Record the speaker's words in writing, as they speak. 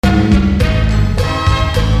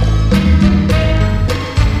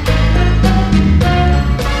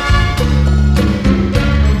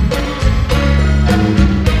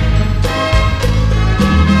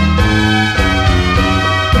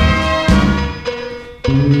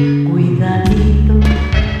Cuidadito,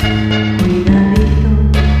 cuidadito,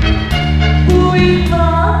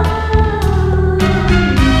 cuidadito,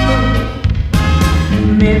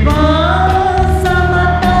 me vas a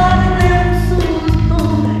matar de un susto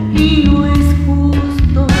y no es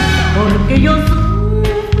justo porque yo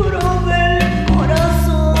sufro del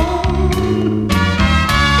corazón.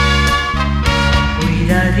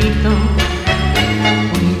 Cuidadito,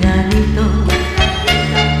 cuidadito,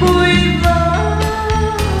 cuidadito,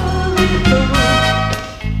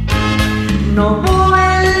 no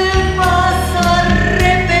vuelvas a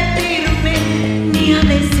repetirme ni a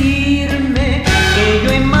decirme que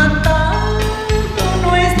yo he matado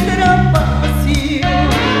nuestra pasión.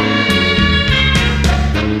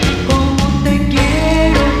 Como te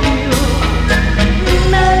quiero yo,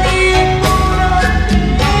 nadie podrá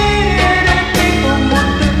quererte como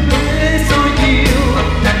te beso yo.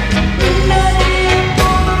 Nadie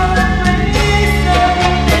podrá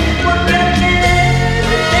besarte porque al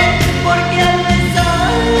quererte, porque al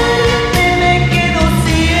besarte me quedo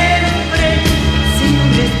siempre sin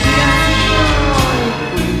respiración.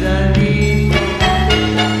 Cuidadito,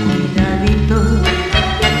 cuidadito,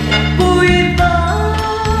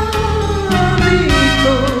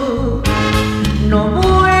 cuidadito, no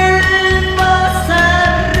vuelvas a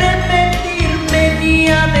repetirme ni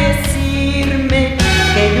a decirme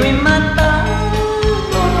que yo he matado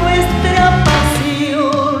nuestra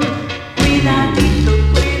pasión. Cuidadito,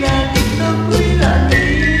 cuidadito,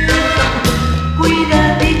 cuidadito,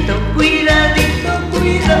 cuidadito, cuidadito, cuidadito,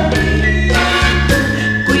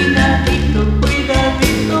 cuidadito,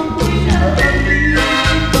 cuidadito,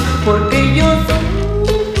 cuidadito, porque yo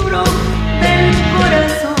sufro del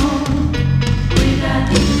corazón.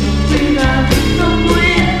 Cuidadito, cuidadito,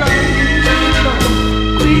 cuidadito,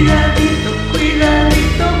 cuidadito,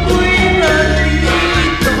 cuidadito,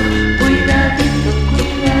 cuidadito, cuidadito,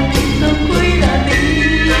 cuidadito,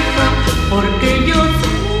 cuidadito, porque yo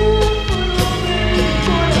sufro del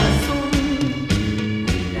corazón.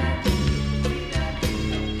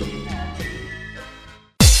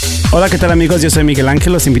 Hola, ¿qué tal amigos? Yo soy Miguel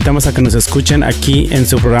Ángel. Los invitamos a que nos escuchen aquí en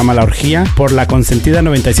su programa La Orgía por La Consentida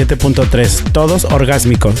 97.3. Todos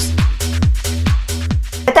orgásmicos.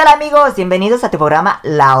 ¿Qué tal amigos? Bienvenidos a tu programa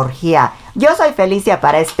La Orgía. Yo soy Felicia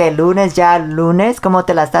para este lunes, ya lunes. ¿Cómo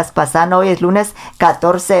te la estás pasando? Hoy es lunes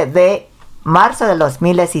 14 de marzo del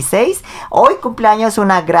 2016. Hoy cumpleaños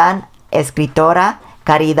una gran escritora,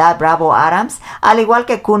 Caridad Bravo Adams, al igual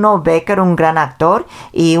que Kuno Becker, un gran actor,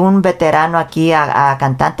 y un veterano aquí a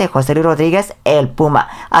cantante, José Luis Rodríguez, el Puma.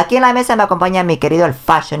 Aquí en la mesa me acompaña mi querido el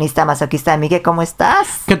fashionista masoquista Miguel. ¿Cómo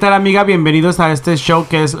estás? ¿Qué tal amiga? Bienvenidos a este show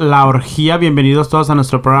que es La Orgía. Bienvenidos todos a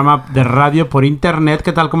nuestro programa de radio por internet.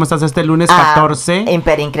 ¿Qué tal? ¿Cómo estás este lunes 14?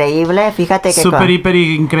 Hiper increíble, fíjate que... Súper, hiper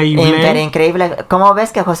increíble. Hiper increíble. ¿Cómo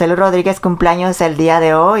ves que José Luis Rodríguez cumpleaños el día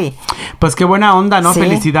de hoy? Pues qué buena onda, ¿no? Sí.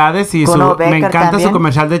 Felicidades y Kuno Becker me encanta también. su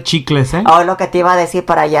comercial de chicles, ¿eh? Oh, lo que te iba a decir,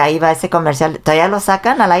 para allá iba ese comercial. ¿Todavía lo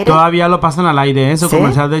sacan al aire? Todavía lo pasan al aire, ¿eh? Su ¿Sí?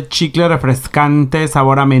 comercial de chicle refrescante,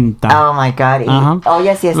 sabor a menta. Oh my God. Ajá.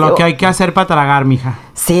 Oye, sí es Lo que hay que hacer para tragar, mija.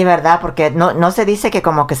 Sí, ¿verdad? Porque no se dice que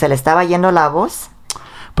como que se le estaba yendo la voz.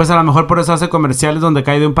 Pues a lo mejor por eso hace comerciales donde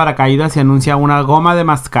cae de un paracaídas y anuncia una goma de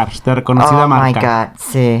mascar de reconocida marca. Oh my God,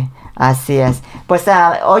 sí. Así es. Pues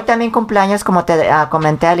hoy también cumpleaños, como te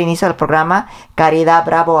comenté al inicio del programa, Caridad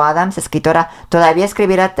Bravo Adams, escritora. ¿Todavía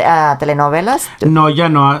escribirá telenovelas? No, ya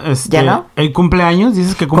no. ¿Ya no? ¿El cumpleaños?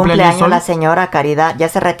 ¿Dices que cumpleaños hoy? La señora Caridad. ¿Ya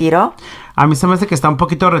se retiró? A mí se me hace que está un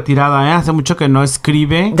poquito retirada, ¿eh? Hace mucho que no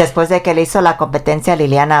escribe. Después de que le hizo la competencia a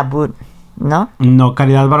Liliana Wood, ¿no? No,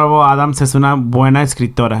 Caridad Bravo Adams es una buena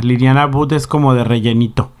escritora. Liliana Wood es como de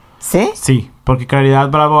rellenito. ¿Sí? Sí, porque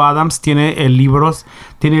Caridad Bravo Adams tiene libros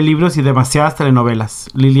y demasiadas telenovelas.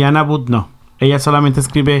 Liliana Wood no. Ella solamente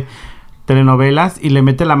escribe telenovelas y le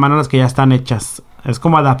mete la mano a las que ya están hechas. Es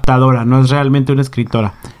como adaptadora, no es realmente una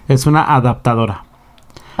escritora. Es una adaptadora.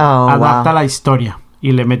 Oh, Adapta wow. la historia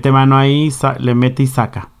y le mete mano ahí, le mete y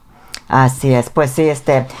saca. Así es, pues sí,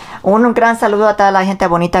 un gran saludo a toda la gente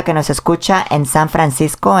bonita que nos escucha en San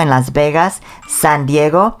Francisco, en Las Vegas, San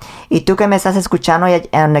Diego, y tú que me estás escuchando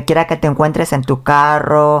donde quiera que te encuentres, en tu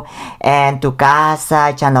carro, en tu casa,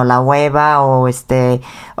 echando la hueva o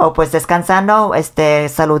pues descansando,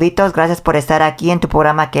 saluditos, gracias por estar aquí en tu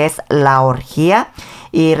programa que es La Orgía,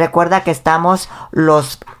 y recuerda que estamos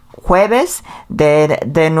los jueves de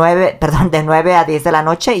 9 a 10 de la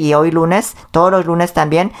noche y hoy lunes, todos los lunes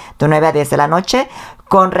también de 9 a 10 de la noche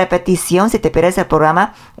con repetición si te pierdes el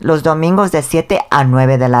programa los domingos de 7 a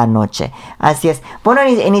 9 de la noche. Así es. Bueno,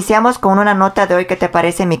 iniciamos con una nota de hoy. ¿Qué te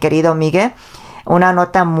parece, mi querido Miguel? una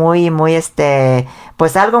nota muy, muy,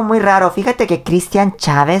 pues algo muy raro. Fíjate que Cristian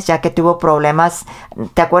Chávez, ya que tuvo problemas,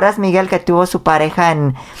 ¿te acuerdas, Miguel, que tuvo su pareja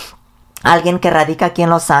en... Alguien que radica aquí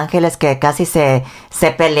en Los Ángeles, que casi se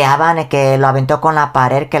peleaban, que lo aventó con la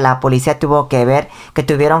pared, que la policía tuvo que ver, que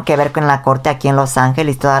tuvieron que ver con la corte aquí en Los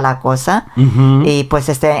Ángeles y toda la cosa. Ujú. Y pues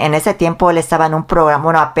en ese tiempo él estaba en un programa,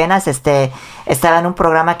 bueno, apenas estaba en un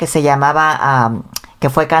programa que se llamaba,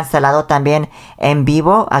 que fue cancelado también en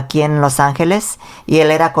vivo aquí en Los Ángeles, y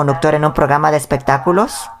él era conductor en un programa de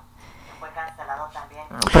espectáculos.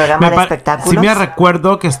 Programa de espectáculos. Sí me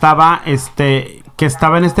recuerdo que estaba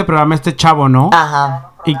en este programa este chavo, ¿no? Ajá.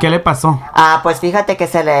 ¿Y qué le pasó? Pues fíjate que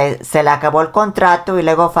se le acabó el contrato y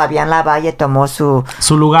luego Fabián Lavalle tomó su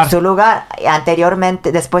lugar. Su lugar.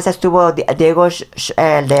 Anteriormente, después estuvo Diego,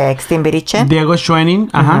 el de Extimbiriche. Diego Schwenning,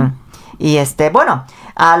 ajá. Ujú. Y bueno,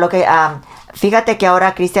 fíjate que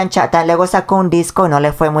ahora Cristian Chata luego sacó un disco y no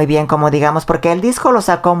le fue muy bien, como digamos, porque el disco lo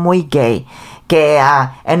sacó muy gay. Que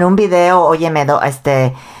en un video, óyeme,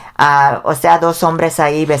 o sea, dos hombres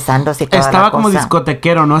ahí besándose y toda Estaba la como cosa.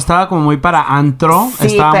 discotequero, ¿no? Estaba como muy para antro. Sí,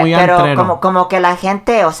 estaba muy pero antrero. como que la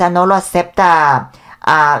gente, o sea, no lo acepta.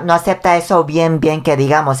 No acepta eso bien que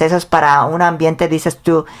digamos. Eso es para un ambiente, dices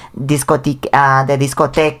tú, de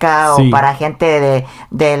discoteca, Sí. o para gente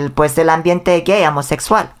del ambiente gay,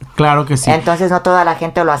 homosexual. Claro que sí. Entonces no toda la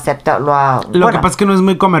gente lo acepta. Lo que pasa es que no es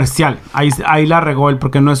muy comercial. Ahí la regó él,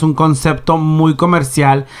 porque no es un concepto muy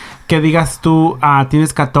comercial que digas tú,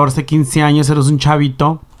 tienes 14, 15 años, eres un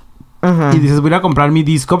chavito. Ujú. Y dices, voy a comprar mi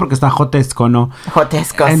disco porque está jotesco, ¿no?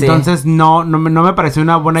 Jotesco, sí. Entonces no me pareció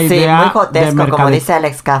una buena Sí, idea muy jotesco, como dice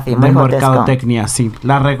Alex Caffey, muy de jotesco. mercadotecnia, sí.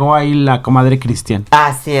 La regó ahí la comadre Cristian.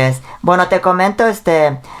 Así es. Bueno, te comento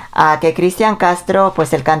que Cristian Castro,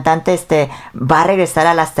 pues el cantante, va a regresar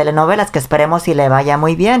a las telenovelas, que esperemos y le vaya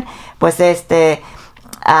muy bien. Pues él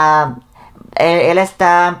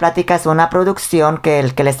está en pláticas de una producción que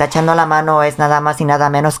el que le está echando la mano es nada más y nada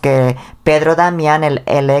menos que Pedro Damián, el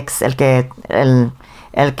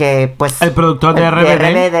que pues El productor de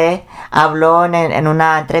RBD. habló en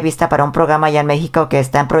una entrevista para un programa allá en México, que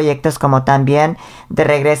está en proyectos como también de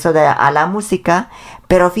regreso a la música.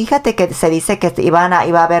 Pero fíjate que se dice que iba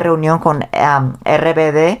a haber reunión con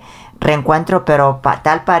RBD, reencuentro, pero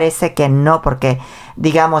tal parece que no, porque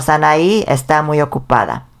digamos Anaí está muy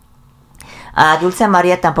ocupada. A Dulce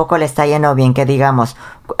María tampoco le está yendo bien, que digamos.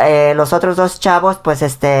 Los otros dos chavos, pues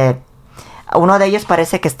uno de ellos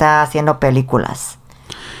parece que está haciendo películas.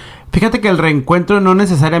 Fíjate que el reencuentro no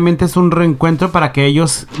necesariamente es un reencuentro para que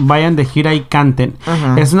ellos vayan de gira y canten.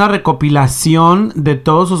 Ujú. Es una recopilación de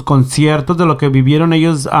todos sus conciertos, de lo que vivieron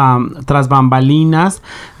ellos tras bambalinas,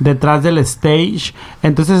 detrás del stage.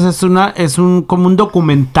 Entonces es como un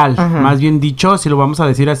documental, Ujú. más bien dicho, si lo vamos a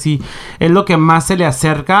decir así. Es lo que más se le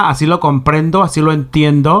acerca, así lo comprendo, así lo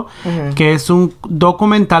entiendo, Ujú. que es un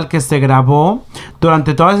documental que se grabó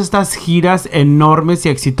durante todas estas giras enormes y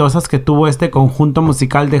exitosas que tuvo este conjunto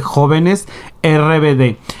musical de jóvenes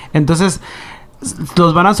RBD. Entonces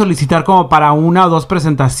los van a solicitar como para una o dos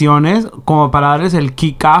presentaciones, como para darles el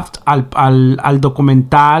kick-off al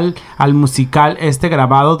documental, al musical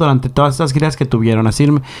grabado durante todas estas giras que tuvieron. Así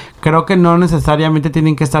creo que no necesariamente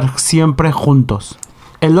tienen que estar siempre juntos.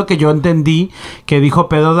 Es lo que yo entendí que dijo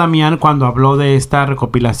Pedro Damián cuando habló de esta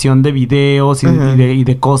recopilación de videos y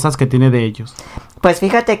de cosas que tiene de ellos. Pues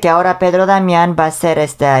fíjate que ahora Pedro Damián va a hacer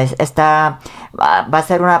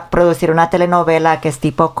producir una telenovela que es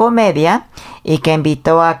tipo comedia, y que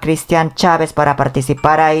invitó a Cristian Chávez para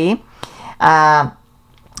participar ahí.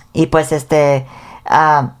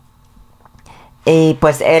 Y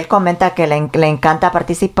pues él comenta que le encanta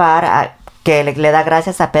participar, que le da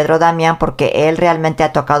gracias a Pedro Damián porque él realmente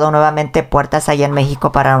ha tocado nuevamente puertas allá en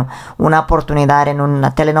México para una oportunidad en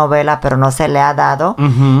una telenovela, pero no se le ha dado.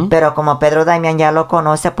 Uh-huh. Pero como Pedro Damián ya lo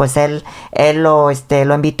conoce, pues él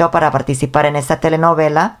lo invitó para participar en esta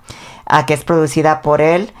telenovela, que es producida por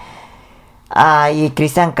él. Y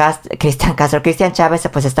Cristian Chávez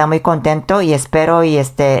pues está muy contento, y espero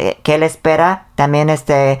que él espera también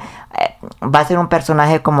va a ser un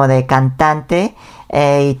personaje como de cantante,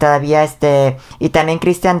 y todavía y también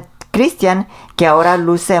Cristian, que ahora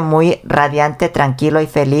luce muy radiante, tranquilo y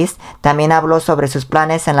feliz, también habló sobre sus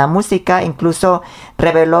planes en la música, incluso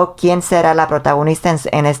reveló quién será la protagonista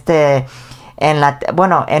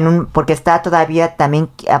porque está todavía también,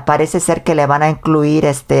 parece ser que le van a incluir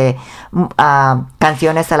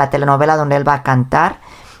canciones a la telenovela donde él va a cantar,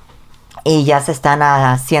 y ya se están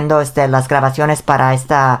haciendo las grabaciones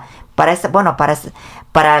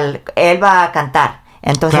él va a cantar.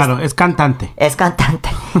 Entonces, claro, es cantante.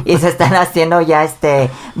 y se están haciendo ya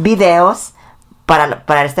videos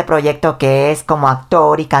para este proyecto que es como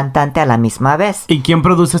actor y cantante a la misma vez. ¿Y quién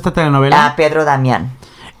produce esta telenovela? Pedro Damián.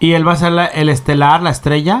 ¿Y él va a ser el estelar, la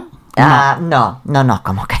estrella? No,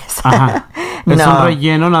 ¿cómo crees? Ajá. Es No. un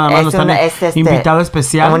relleno, nada más. Invitado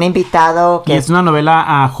especial. Un invitado que Y es una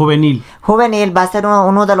novela juvenil. Juvenil, va a ser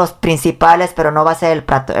uno de los principales, pero no va a ser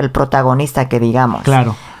el protagonista que digamos.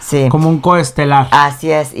 Claro. Sí. Como un coestelar.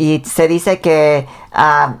 Así es. Y se dice que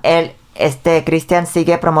Cristian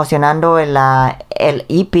sigue promocionando el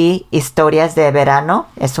EP Historias de Verano.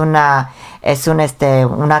 Es una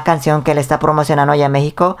canción que él está promocionando allá en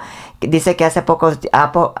México. Dice que hace pocos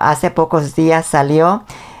días salió.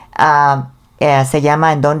 Se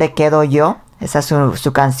llama ¿En dónde quedo yo? Esa es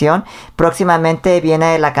su canción. Próximamente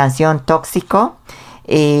viene la canción Tóxico.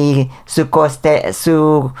 Y su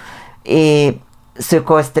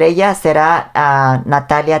coestrella será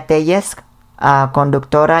Natalia Telles,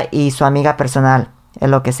 conductora y su amiga personal. Es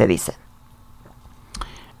lo que se dice.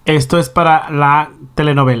 Esto es para la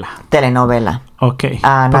telenovela. Ok. Porque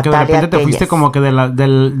Natalia de repente te fuiste Telles. como que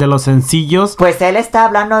de los sencillos. Pues él está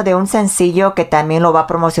hablando de un sencillo que también lo va a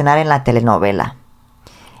promocionar en la telenovela.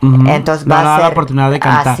 Ujú. Entonces Le va da a ser la oportunidad de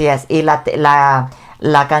cantar. Así es. Y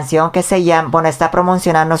la canción que se llama, bueno, está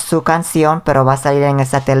promocionando su canción, pero va a salir en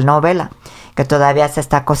esta telenovela que todavía se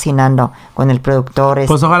está cocinando con el productor.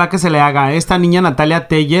 Pues ojalá que se le haga. Esta niña Natalia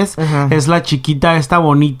Telles es la chiquita, esta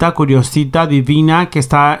bonita, curiosita, divina, que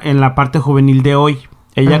está en la parte juvenil de hoy.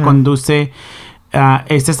 Ella conduce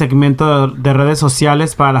este segmento de redes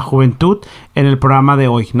sociales para la juventud en el programa de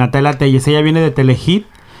hoy. Natalia Telles, ella viene de Telehit.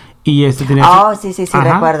 Y tenía sí,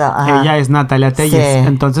 recuerdo. Ajá. Ella es Natalia Telles. Sí.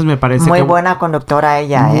 Entonces me parece muy buena conductora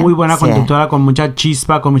ella. Muy buena Sí. conductora, con mucha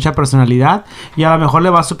chispa, con mucha personalidad. Y a lo mejor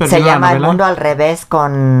le va súper Se bien a la llama El novela. Mundo al Revés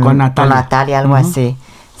con Natalia, algo así.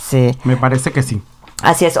 Sí. Me parece que sí.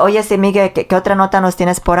 Así es. Oye, sí, Miguel, ¿qué otra nota nos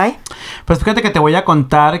tienes por ahí? Pues fíjate que te voy a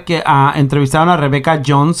contar que entrevistaron a Rebecca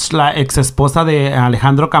Jones, la ex esposa de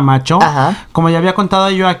Alejandro Camacho. Ajá. Como ya había contado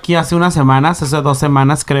yo aquí hace 2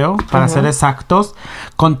 semanas creo, para ser exactos,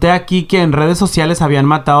 conté aquí que en redes sociales habían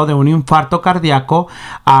matado de un infarto cardíaco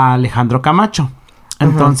a Alejandro Camacho.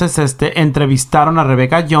 Entonces, entrevistaron a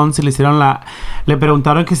Rebecca Jones y le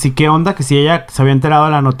preguntaron que si qué onda, que si ella se había enterado de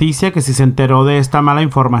la noticia, que si se enteró de esta mala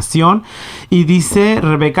información. Y dice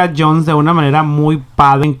Rebecca Jones de una manera muy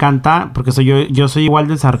padre, me encanta, porque yo soy igual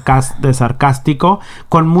de sarcástico,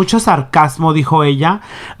 con mucho sarcasmo, dijo ella,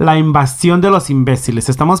 la invasión de los imbéciles.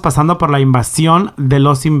 Estamos pasando por la invasión de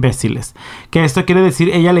los imbéciles. Que esto quiere decir,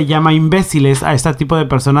 ella le llama imbéciles a este tipo de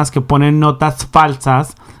personas que ponen notas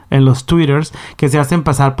falsas en los twitters, que se hacen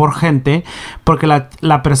pasar por gente, porque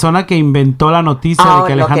la persona que inventó la noticia de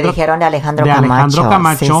que lo que dijeron de Alejandro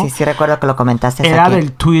Camacho. Sí, recuerdo que lo comentaste era aquí.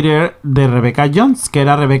 del Twitter de Rebecca Jones, que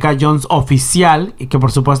era Rebecca Jones oficial, y que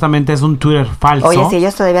por supuestamente es un Twitter falso. Oye, si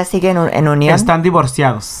ellos todavía siguen en unión. Están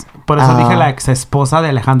divorciados. Por eso dije la ex esposa de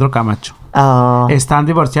Alejandro Camacho. Están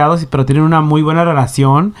divorciados, pero tienen una muy buena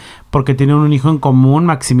relación, porque tienen un hijo en común,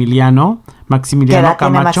 Maximiliano ¿Qué edad Camacho.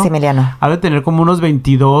 tiene Maximiliano? Ha de tener como unos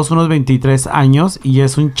 22, unos 23 años, y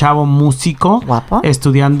es un chavo músico. ¿Guapo?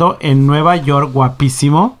 Estudiando en Nueva York,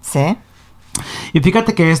 guapísimo. Sí. Y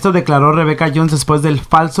fíjate que esto declaró Rebecca Jones después del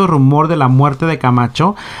falso rumor de la muerte de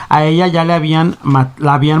Camacho. A ella ya la habían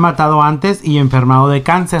matado antes y enfermado de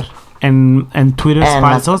cáncer. En Twitter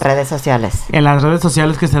falsos. En las redes sociales. En las redes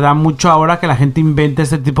sociales, que se da mucho ahora que la gente inventa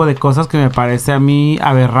este tipo de cosas, que me parece a mí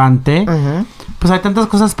aberrante. Pues hay tantas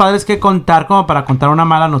cosas padres que contar como para contar una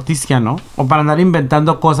mala noticia, ¿no? O para andar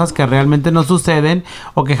inventando cosas que realmente no suceden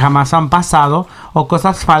o que jamás han pasado, o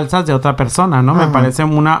cosas falsas de otra persona, ¿no? Me parece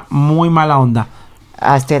una muy mala onda.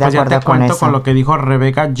 Estoy de Pues ya acuerdo te con cuento eso. con lo que dijo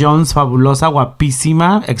Rebecca Jones, fabulosa,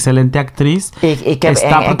 guapísima, excelente actriz. ¿Y que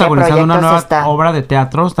está protagonizando una nueva obra de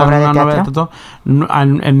teatro. Está ¿Obra en de una nueva teatro?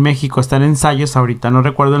 en México. Está en ensayos ahorita. No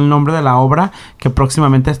recuerdo el nombre de la obra que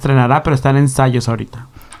próximamente estrenará, pero está en ensayos ahorita.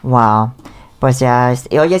 Wow. Pues ya.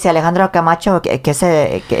 Y oye, si Alejandro Camacho, ¿en qué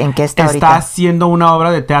está ahorita? Está haciendo una obra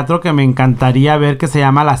de teatro que me encantaría ver, que se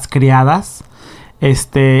llama Las Criadas.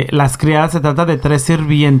 Las Criadas se trata de 3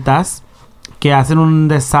 sirvientas que hacen un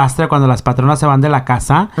desastre cuando las patronas se van de la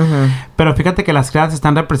casa. Pero fíjate que las criadas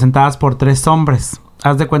están representadas por 3 hombres.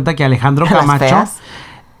 Haz de cuenta que Alejandro ¿Las Camacho feas?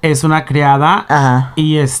 es una criada. Ajá.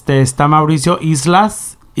 Y está Mauricio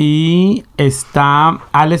Islas y está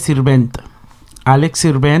Alex Sirvent.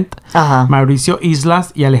 Ajá. Mauricio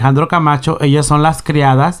Islas y Alejandro Camacho, ellas son las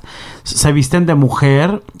criadas, se visten de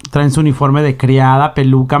mujer, traen su uniforme de criada,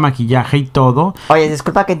 peluca, maquillaje y todo. Oye,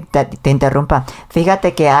 disculpa que te interrumpa.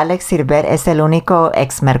 Fíjate que Alex Sirver es el único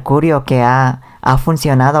ex Mercurio que ha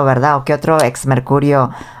funcionado, ¿verdad? ¿O qué otro ex Mercurio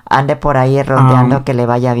ande por ahí rondeando que le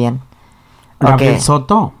vaya bien? Gabriel Ok.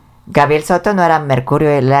 Soto. Gabriel Soto no era Mercurio,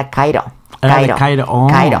 él era Cairo. Era de Cairo. Oh,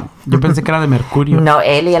 Cairo. Yo pensé que era de Mercurio. No,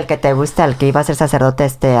 él y el que te gusta, el que iba a ser sacerdote,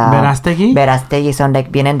 ¿Verástegui? Verástegui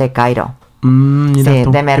vienen de Cairo. Mira Sí, tú,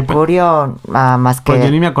 de Mercurio, más que... Pues yo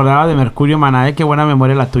ni me acordaba de Mercurio, maná, qué buena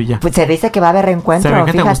memoria la tuya. Pues se dice que va a haber reencuentro, Se ve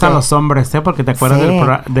que fíjate. te gustan los hombres, ¿eh? Porque te acuerdas Sí.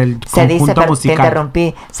 del Se dice, conjunto pero te musical.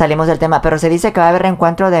 interrumpí, salimos del tema, pero se dice que va a haber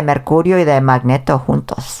reencuentro de Mercurio y de Magneto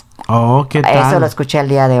juntos. Oh, ¿qué tal? Eso lo escuché el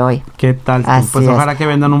día de hoy. ¿Qué tal? Así Pues es. ojalá que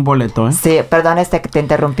vendan un boleto, ¿eh? Sí, perdón, que te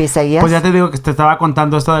interrumpí, ¿seguías? Pues ya te digo que te estaba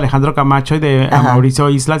contando esto de Alejandro Camacho y de Ajá. Mauricio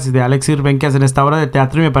Islas y de Alex Irben que hacen esta obra de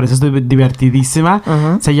teatro y me parece divertidísima.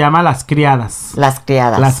 Ujú. Se llama Las Criadas. Las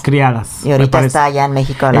criadas. Las Criadas. Y me ahorita parece. está allá en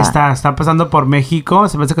México. Está pasando por México.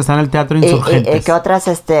 Se me hace que está en el Teatro Insurgentes. ¿Qué otras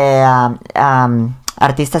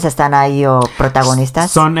artistas están ahí o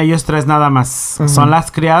protagonistas? Son ellos tres nada más. Ujú. Son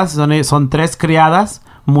las criadas. Son tres criadas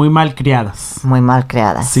muy mal criadas. Muy mal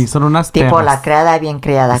creadas. Sí, son unas Tipo perras. la criada bien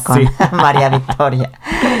criada con Sí. María Victoria.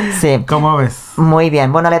 Sí. ¿Cómo ves? Muy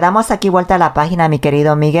bien. Bueno, le damos aquí vuelta a la página, mi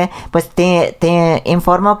querido Miguel. Pues te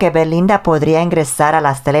informo que Belinda podría ingresar a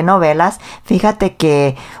las telenovelas. Fíjate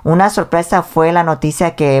que una sorpresa fue la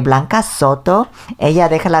noticia que Blanca Soto, ella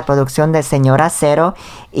deja la producción de Señora Cero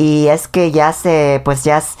y es que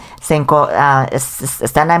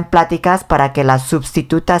están en pláticas para que la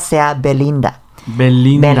sustituta sea Belinda.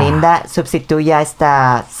 Belinda sustituye a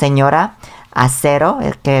esta señora Acero,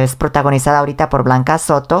 que es protagonizada ahorita por Blanca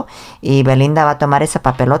Soto, y Belinda va a tomar ese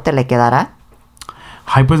papelote, ¿le quedará?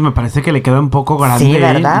 Ay, pues me parece que le queda un poco grande. Sí,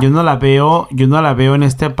 ¿verdad? Yo no la veo en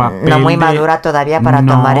este papel. No muy madura todavía para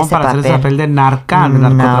tomar ese para papel. hacer ese papel de narca, de No.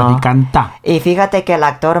 narcotraficanta. Y fíjate que el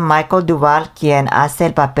actor Michael Duvall, quien hace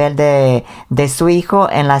el papel de su hijo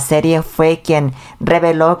en la serie, fue quien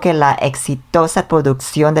reveló que la exitosa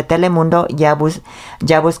producción de Telemundo ya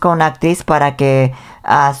busca una actriz para que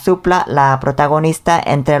supla la protagonista.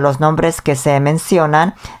 Entre los nombres que se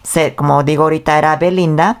mencionan, como digo ahorita, era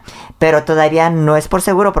Belinda, pero todavía no es por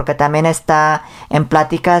seguro porque también está en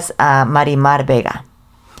pláticas a Marimar Vega.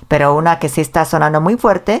 Pero una que sí está sonando muy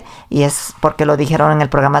fuerte, y es porque lo dijeron en el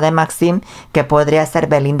programa de Maxim, que podría ser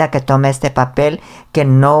Belinda que tome este papel que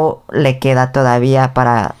no le queda todavía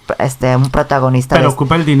para un protagonista. Pero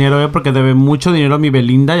ocupa el dinero, porque debe mucho dinero a mi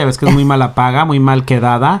Belinda. Ya ves que es muy mala paga, muy mal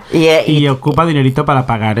quedada. Y ocupa dinerito para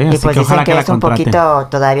pagar, ¿eh? Y Así pues que dicen ojalá que que la es un contraten. poquito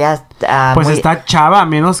todavía... Pues está chava, a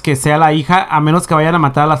menos que sea la hija, a menos que vayan a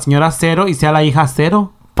matar a la señora Cero y sea la hija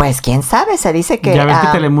Cero. Pues quién sabe, se dice que... Ya ves que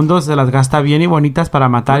Telemundo se las gasta bien y bonitas para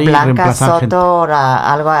matar y Blanca reemplazar gente. Soto,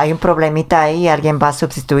 hay un problemita ahí, alguien va a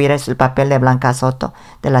sustituir el papel de Blanca Soto,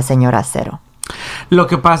 de la señora Cero. Lo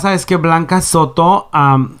que pasa es que Blanca Soto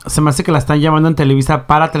se me hace que la están llamando en Televisa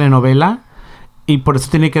para telenovela y por eso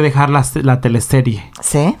tiene que dejar la teleserie.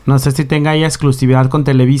 ¿Sí? No sé si tenga ella exclusividad con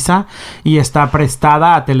Televisa y está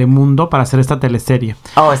prestada a Telemundo para hacer esta teleserie.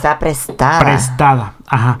 Oh, está prestada. Prestada,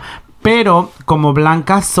 ajá. Pero como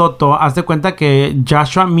Blanca Soto, haz de cuenta que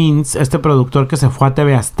Joshua Means, este productor que se fue a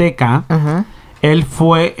TV Azteca, Ujú. él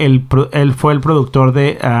fue el productor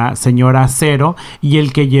de Señora Cero y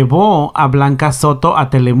el que llevó a Blanca Soto a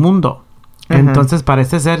Telemundo. Ujú. Entonces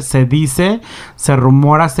parece ser, se dice, se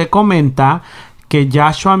rumora, se comenta que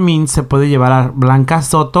Joshua Means se puede llevar a Blanca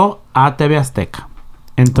Soto a TV Azteca.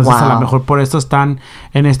 Entonces a Wow. lo mejor por eso están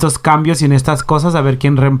en estos cambios y en estas cosas, a ver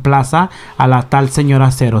quién reemplaza a la tal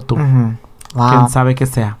Señora Cero, tú. Ujú. Wow. Quién sabe que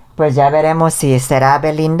sea. Pues ya veremos si será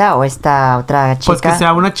Belinda o esta otra chica. Pues que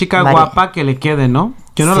sea una chica guapa que le quede, ¿no?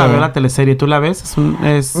 Yo no la Sí. veo la teleserie, ¿tú la ves? No,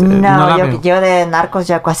 la veo. yo de Narcos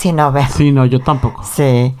ya casi no veo. Sí, no, yo tampoco.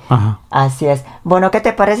 Sí, Ajá. así es. Bueno, ¿qué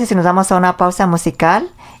te parece si nos damos a una pausa musical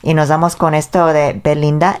y nos vamos con esto de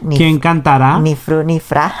Belinda? ¿Quién cantará? Ni fru ni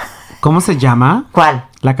fra. ¿Cómo se llama? ¿Cuál?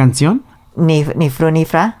 ¿La canción? Ni fru ni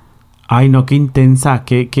fra. Ay, no, qué intensa,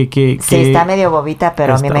 Sí, está medio bobita,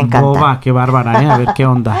 pero a mí me encanta. Boba, qué bárbara, ¿eh? A ver qué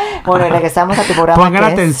onda. Bueno, y regresamos a tu programa. Pongan que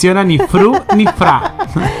es- atención a ni fru ni fra.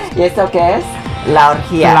 ¿Y esto qué es? La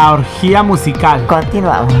orgía. La orgía musical.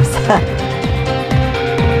 Continuamos.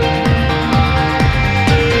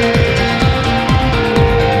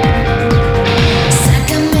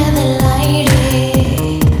 Sácame del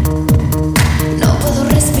aire, no puedo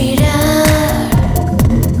respirar.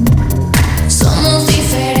 Somos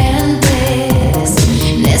diferentes,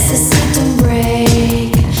 necesito un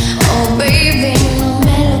break. Oh baby, no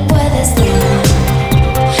me lo puedes dar.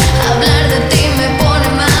 Hablar de ti me pone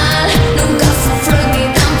mal. Nunca fue Freud ni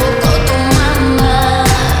tampoco tu mamá.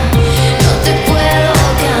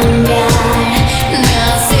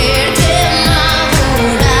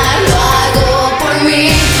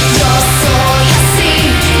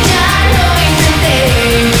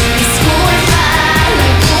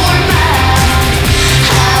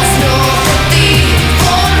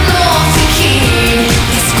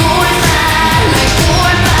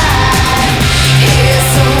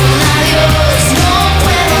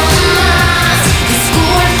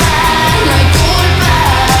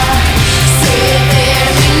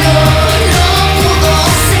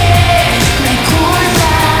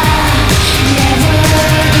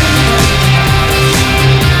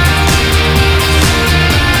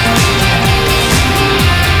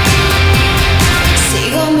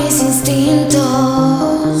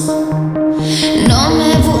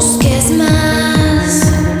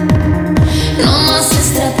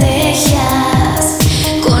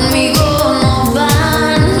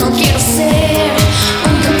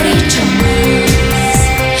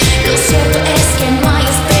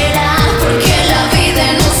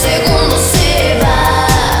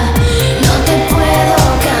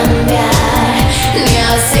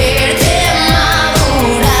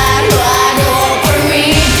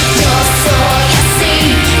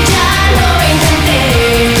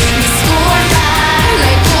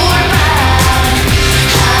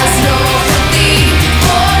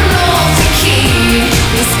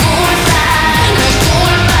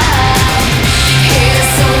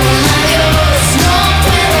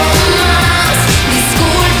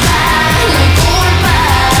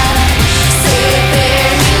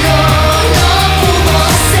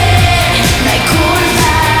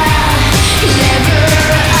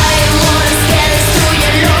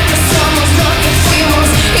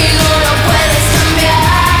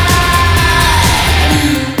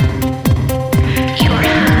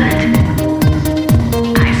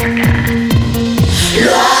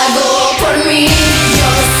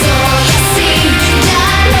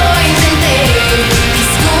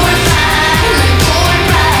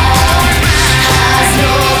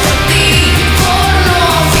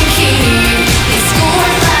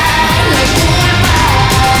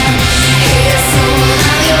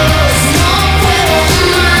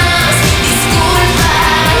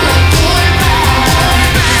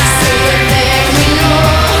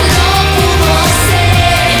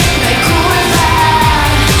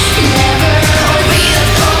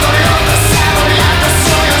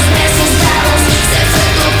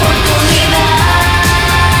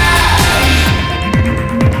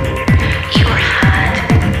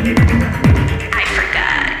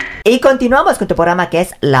 continuamos con tu programa que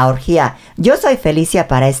es La Orgía. Yo soy Felicia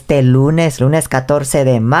para este lunes 14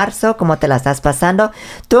 de marzo. ¿Cómo te la estás pasando?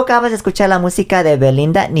 Tú acabas de escuchar la música de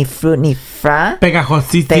Belinda, Ni Fru Ni Fra.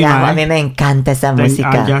 Pegajosísima. A mí me encanta esa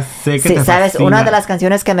música. Ya sé que sí, te sabes, fascina. una de las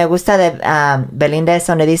canciones que me gusta de Belinda es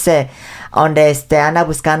donde dice, donde anda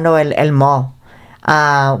buscando el mall.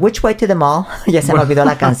 Which way to the mall? Ya se me olvidó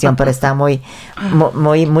la canción, pero está muy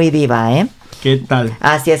viva, ¿eh? ¿Qué tal?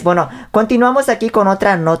 Así es. Bueno, continuamos aquí con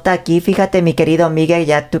otra nota aquí. Fíjate, mi querido Miguel,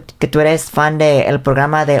 que tú eres fan del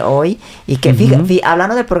programa de hoy y que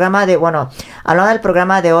hablando del programa de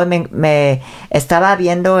hoy, me estaba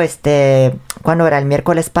viendo ¿cuándo era? El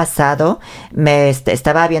miércoles pasado,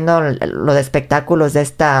 estaba viendo lo de espectáculos de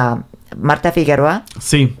esta Marta Figueroa.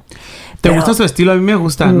 Sí. ¿Te gusta su estilo? A mí me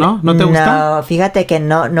gusta, ¿no? ¿No te gusta? No, fíjate que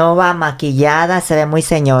no va maquillada, se ve muy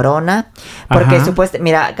señorona. Porque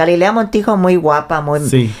mira, Galilea Montijo muy guapa, muy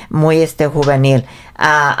juvenil.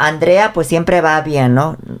 Andrea pues siempre va bien,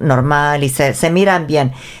 ¿no? Normal y se miran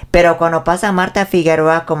bien. Pero cuando pasa Marta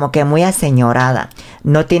Figueroa como que muy aseñorada.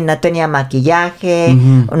 No tenía maquillaje.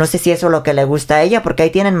 No sé si eso es lo que le gusta a ella porque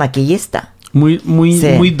ahí tienen maquillista. Muy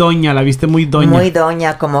doña, la viste muy doña. Muy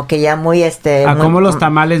doña, como que ya muy como los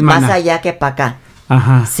tamales, más mana. allá que para acá.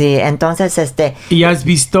 Ajá. Sí, entonces ¿Y has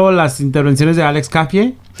visto las intervenciones de Alex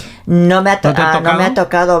Caffie? No me ha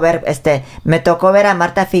tocado ver, me tocó ver a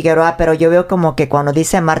Marta Figueroa, pero yo veo como que cuando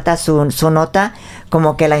dice Marta su nota,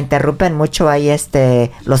 como que la interrumpen mucho ahí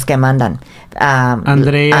los que mandan.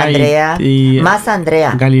 Andrea y más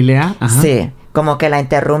Andrea. Galilea. Ajá. Sí, como que la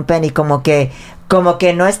interrumpen y como que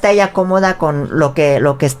no está ella cómoda con lo que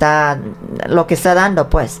está dando,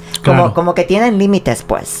 pues. Claro. Como que tienen límites,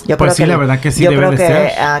 pues. Yo pues creo sí, la verdad que sí yo debe creo de que,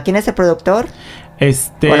 ser. ¿quién es el productor?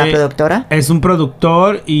 ¿O la productora? Es un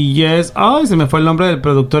productor y se me fue el nombre del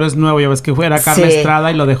productor, es nuevo, ya ves que era Carla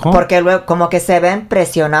Estrada y lo dejó. Porque luego como que se ven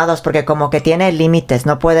presionados, porque como que tiene límites,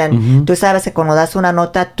 no pueden, tú sabes que cuando das una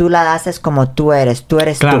nota, tú la haces como tú eres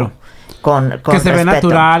claro. tú. Con que se respeto. ve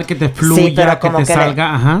natural, que te fluya, sí, pero que te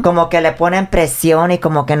salga, como que le ponen presión y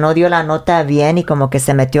como que no dio la nota bien y como que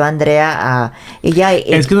se metió Andrea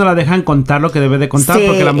es que no la dejan contar lo que debe de contar, sí,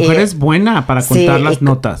 porque la mujer es buena para contar las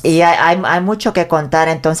notas. Y hay mucho que contar,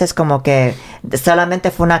 entonces como que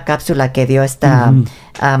solamente fue una cápsula que dio esta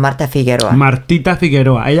Marta Figueroa. Martita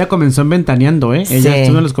Figueroa, ella comenzó en Ventaneando, ella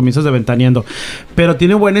estuvo en los comienzos de Ventaneando, pero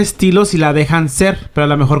tiene buen estilo si la dejan ser, pero a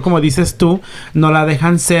lo mejor como dices tú, no la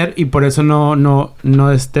dejan ser y por eso no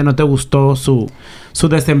te gustó su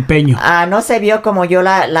desempeño. No se vio como yo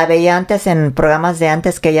la veía antes en programas de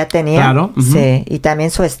antes que ella tenía. Claro. Sí, y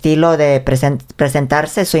también su estilo de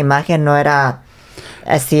presentarse, su imagen no era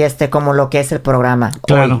así como lo que es el programa.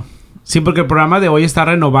 Claro. Hoy. Sí, porque el programa de hoy está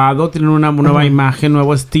renovado, tiene una nueva imagen,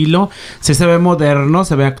 nuevo estilo. Sí se ve moderno,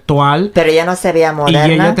 se ve actual. Pero ella no se veía moderna.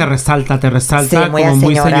 Y ella te resalta sí, muy como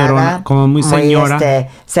muy señorona, como muy señora.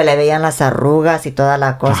 Se le veían las arrugas y toda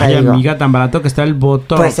la cosa. Ay, amiga, tan barato que está el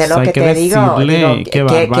Botox. Pues es lo que te digo.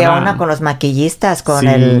 ¿Qué onda con los maquillistas? Con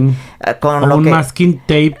un masking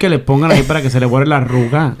tape que le pongan ahí para que se le borre la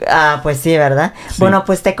arruga. Pues sí, ¿verdad? Sí. Bueno,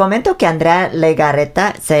 pues te comento que Andrea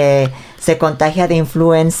Legarreta se contagia de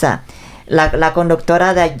influenza. La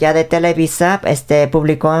conductora de allá de Televisa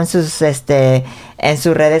publicó en sus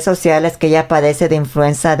redes sociales que ella padece de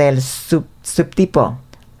influenza del subtipo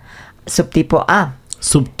A.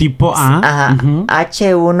 Subtipo A. Ajá.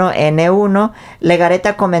 H1N1.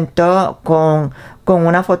 Legarreta comentó con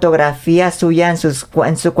una fotografía suya en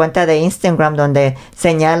su cuenta de Instagram donde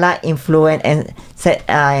señala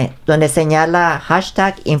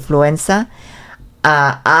hashtag influenza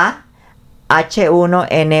A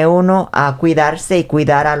H1N1 a cuidarse y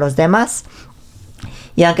cuidar a los demás.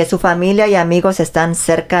 Y aunque su familia y amigos están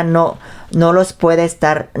cerca, no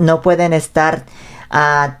pueden estar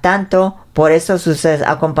tanto. Por eso sus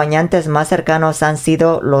acompañantes más cercanos han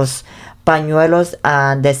sido los pañuelos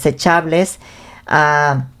desechables,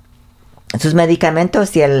 sus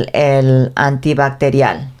medicamentos y el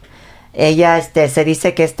antibacterial. Ella se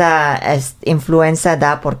dice que esta influenza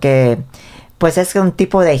da porque pues es un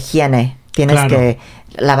tipo de higiene. Tienes que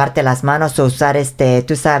lavarte las manos o usar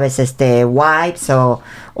tú sabes, wipes o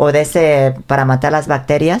de ese para matar las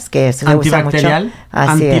bacterias que se usa mucho.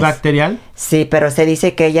 ¿Antibacterial? Sí, pero se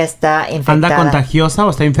dice que ella está infectada. ¿Anda contagiosa o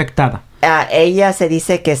está infectada? Ella se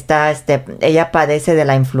dice que ella padece de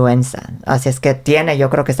la influenza. Así es que yo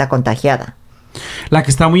creo que está contagiada. La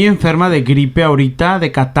que está muy enferma de gripe ahorita,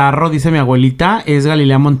 de catarro, dice mi abuelita, es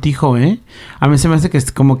Galilea Montijo, A mí se me hace que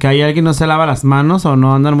es como que hay alguien no se lava las manos o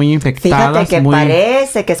no andan muy infectadas. Fíjate que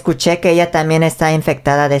parece que escuché que ella también está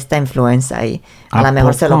infectada de esta influenza y a lo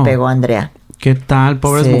mejor se lo pegó a Andrea. ¿Qué tal?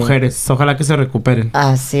 Pobres Sí. mujeres. Ojalá que se recuperen.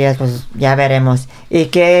 Así es, pues ya veremos. ¿Y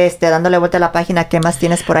qué, dándole vuelta a la página, qué más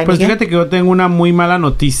tienes por ahí, Pues Miguel? fíjate que yo tengo una muy mala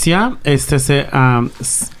noticia.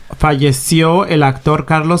 Falleció el actor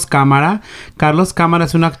Carlos Cámara. Carlos Cámara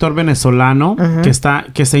es un actor venezolano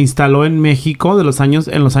que se instaló en México en los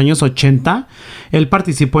años 80. Él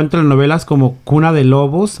participó en telenovelas como Cuna de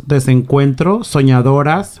Lobos, Desencuentro,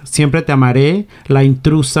 Soñadoras, Siempre te amaré, La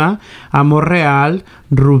intrusa, Amor real,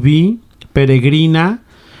 Rubí, Peregrina,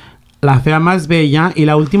 La fea más bella, y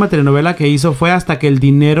la última telenovela que hizo fue Hasta que el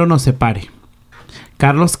dinero nos separe.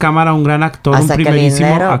 Carlos Cámara, un gran actor, Hasta un que el primerísimo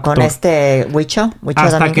dinero actor. con Huicho Hasta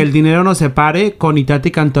Domínguez. que el dinero nos separe, con Itati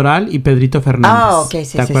Cantoral y Pedrito Fernández. Ah, ok, sí, ¿Te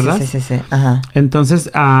sí, acuerdas? sí. Ajá. Entonces,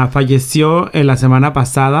 falleció la semana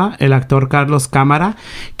pasada el actor Carlos Cámara,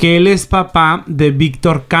 que él es papá de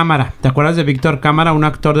Víctor Cámara. ¿Te acuerdas de Víctor Cámara? Un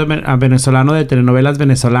actor venezolano de telenovelas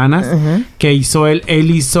venezolanas que hizo él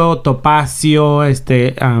hizo Topacio,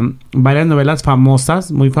 varias novelas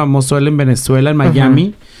famosas, muy famoso él en Venezuela, en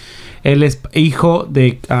Miami. Él es hijo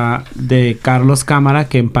de Carlos Cámara,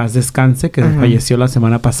 que en paz descanse, que falleció la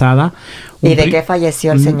semana pasada. ¿Y de qué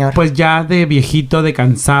falleció el señor? Pues ya de viejito, de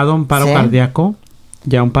cansado, un paro ¿Sí? cardíaco.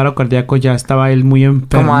 Ya un paro cardíaco, ya estaba él muy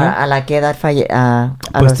enfermo. ¿Como a la que edad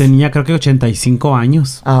Pues tenía creo que 85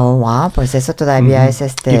 años. Oh, wow, pues eso todavía es Y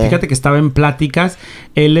fíjate que estaba en pláticas,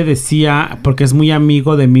 él le decía, porque es muy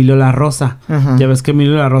amigo de Emilio La Rosa. Ya ves que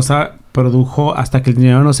Emilio La Rosa produjo Hasta que el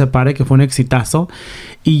dinero nos separe, que fue un exitazo.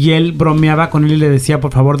 Y él bromeaba con él y le decía,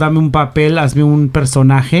 por favor, dame un papel, hazme un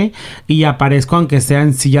personaje y aparezco aunque sea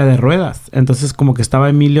en silla de ruedas. Entonces como que estaba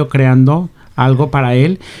Emilio creando algo para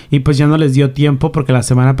él y pues ya no les dio tiempo porque la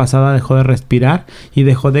semana pasada dejó de respirar y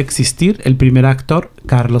dejó de existir el primer actor,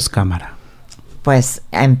 Carlos Cámara. Pues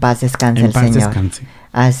en paz descanse el paz señor. descanse.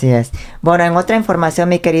 Así es. Bueno, en otra información,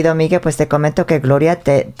 mi querido Miguel, pues te comento que Gloria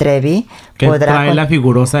Trevi Que trae la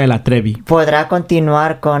figurosa de la Trevi. podrá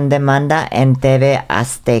continuar con demanda en TV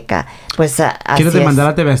Azteca. Pues así ¿Quieres demandar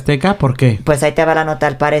es. a TV Azteca? ¿Por qué? Pues ahí te va la nota.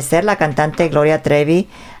 Al parecer, la cantante Gloria Trevi,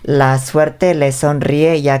 la suerte le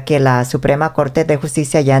sonríe ya que la Suprema Corte de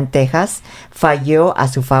Justicia allá en Texas falló a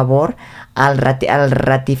su favor al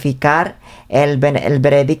ratificar el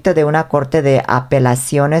veredicto de una corte de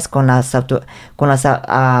apelaciones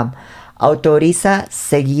autoriza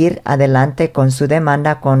seguir adelante con su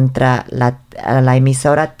demanda contra la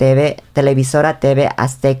televisora TV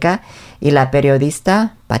Azteca y la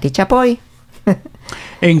periodista Pati Chapoy.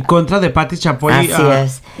 En contra de Pati Chapoy. Así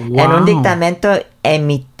es. Wow. En un dictamento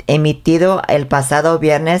emitido el pasado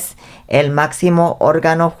viernes, el máximo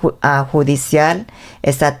órgano judicial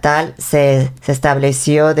estatal se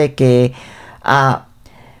estableció de que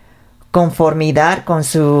conformidad con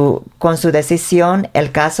su decisión,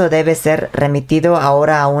 el caso debe ser remitido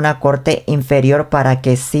ahora a una corte inferior para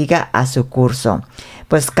que siga a su curso.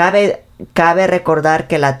 Pues cabe recordar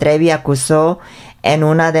que la Trevi acusó en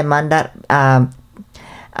una demanda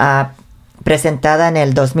presentada en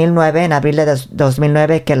el 2009, en abril de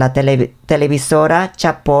 2009, que la televisora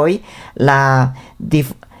Chapoy la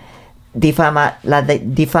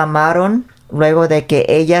difamaron luego de que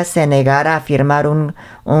ella se negara a firmar un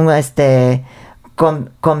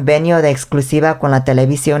convenio de exclusiva con la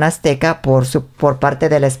televisión azteca por parte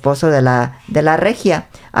del esposo de la regia,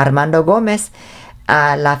 Armando Gómez.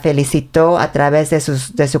 La felicitó a través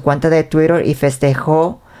de su cuenta de Twitter y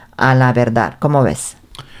festejó a la verdad. ¿Cómo ves?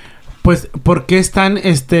 Pues, ¿por qué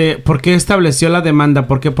estableció la demanda?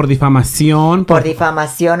 ¿Por qué? ¿Por difamación? Por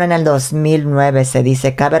difamación en el 2009, se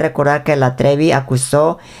dice. Cabe recordar que la Trevi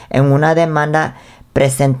acusó en una demanda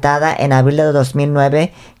presentada en abril de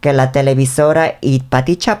 2009 que la televisora y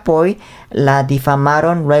Pati Chapoy la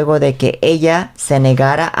difamaron luego de que ella se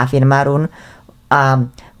negara a firmar un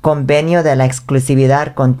convenio de la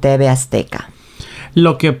exclusividad con TV Azteca.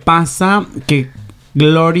 Lo que pasa que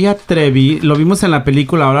Gloria Trevi, lo vimos en la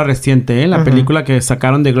película ahora reciente, la película que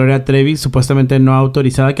sacaron de Gloria Trevi, supuestamente no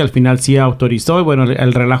autorizada, que al final sí autorizó, y bueno,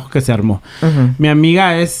 el relajo que se armó. Mi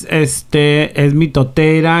amiga es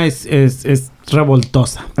mitotera, es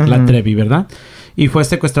revoltosa, la Trevi, ¿verdad? Y fue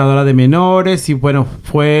secuestradora de menores, y bueno,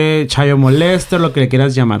 fue child molester, lo que le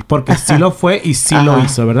quieras llamar, porque sí lo fue y sí lo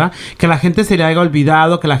hizo, ¿verdad? Que la gente se le haya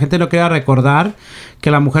olvidado, que la gente no quiera recordar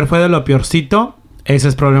que la mujer fue de lo peorcito. Ese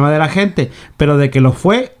es problema de la gente, pero de que lo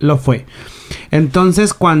fue, lo fue.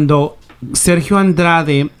 Entonces, cuando Sergio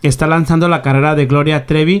Andrade está lanzando la carrera de Gloria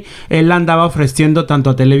Trevi, él la andaba ofreciendo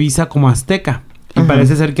tanto a Televisa como a Azteca. Y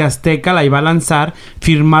parece ser que Azteca la iba a lanzar,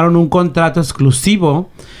 firmaron un contrato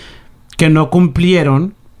exclusivo que no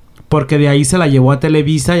cumplieron, porque de ahí se la llevó a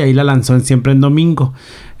Televisa y ahí la lanzó Siempre en Domingo.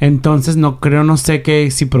 Entonces no sé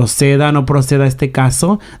si proceda o no proceda este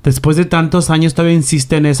caso. Después de tantos años todavía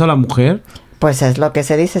insiste en eso la mujer. Pues es lo que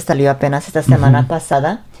se dice, salió apenas esta semana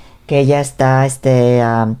pasada, que ella está,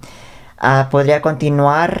 podría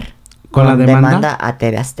continuar ¿Con la demanda? a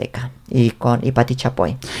TV Azteca y Pati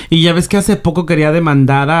Chapoy. Y ya ves que hace poco quería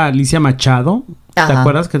demandar a Alicia Machado. ¿Te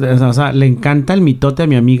acuerdas? Que, o sea, le encanta el mitote a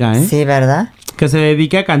mi amiga, ¿eh? Sí, ¿verdad? Que se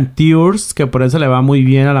dedique a cantours, que por eso le va muy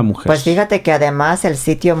bien a la mujer. Pues fíjate que además el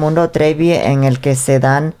sitio Mundo Trevi, en el que se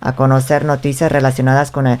dan a conocer noticias relacionadas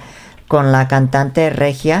con la cantante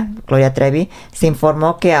regia, Gloria Trevi, se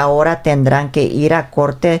informó que ahora tendrán que ir a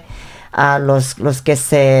corte a los que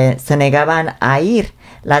se negaban a ir.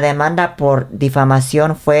 La demanda por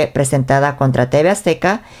difamación fue presentada contra TV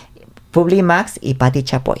Azteca, Publimax y Pati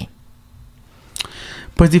Chapoy.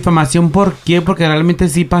 Pues difamación, ¿por qué? Porque realmente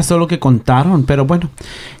sí pasó lo que contaron, pero bueno,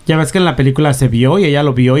 ya ves que en la película se vio y ella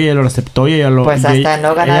lo vio y ella lo aceptó y ella lo Pues hasta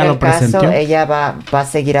no ganar el presentó. caso, ella va a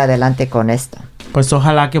seguir adelante con esto. Pues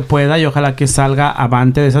ojalá que pueda y ojalá que salga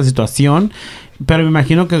avante de esa situación. Pero me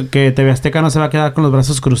imagino que TV Azteca no se va a quedar con los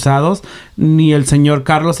brazos cruzados, ni el señor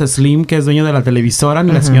Carlos Slim, que es dueño de la televisora,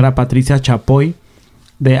 ni la señora Patricia Chapoy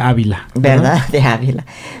de Ávila. ¿Verdad? De Ávila.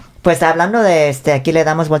 Pues hablando de aquí le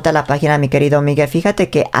damos vuelta a la página, mi querido Miguel. Fíjate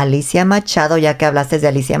que Alicia Machado, ya que hablaste de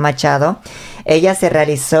Alicia Machado, ella se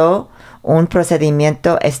realizó un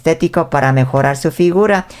procedimiento estético para mejorar su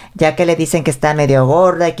figura, ya que le dicen que está medio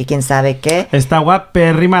gorda y que quién sabe qué. Está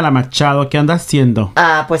guapérrima la Machado, ¿qué anda haciendo?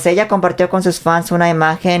 Pues ella compartió con sus fans una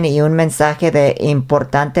imagen y un mensaje de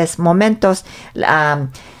importantes momentos.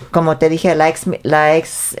 Como te dije,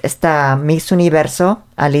 esta Miss Universo,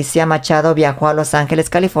 Alicia Machado, viajó a Los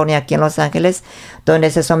Ángeles, California, aquí en Los Ángeles,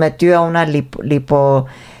 donde se sometió a una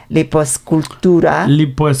lipoescultura.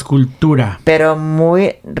 Pero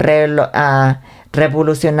muy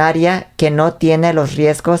revolucionaria, que no tiene los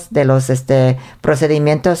riesgos de los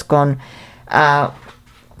procedimientos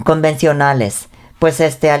convencionales. Pues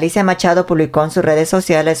Alicia Machado publicó en sus redes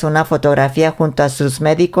sociales una fotografía junto a sus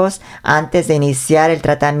médicos antes de iniciar el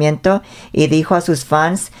tratamiento y dijo a sus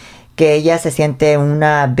fans que ella se siente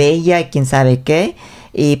una bella y quién sabe qué.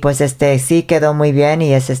 Y pues sí quedó muy bien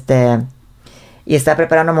y y está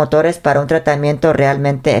preparando motores para un tratamiento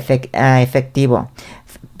realmente efectivo.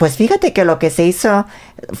 Pues fíjate que lo que se hizo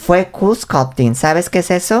fue cool sculpting. ¿Sabes qué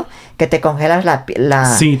es eso? Que te congelas la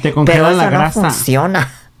Sí, te congelas la grasa. No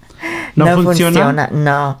funciona. ¿No funciona?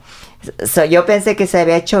 No. Yo pensé que se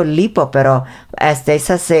había hecho lipo, pero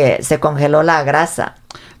esa se congeló la grasa.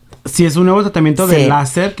 Sí, es un nuevo tratamiento de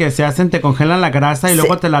láser que se hacen, te congelan la grasa y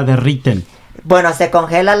luego te la derriten. Bueno, se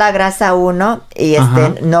congela la grasa uno y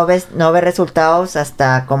no ves resultados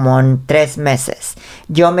hasta como en 3 meses.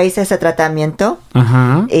 Yo me hice ese tratamiento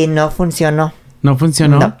y no funcionó. ¿No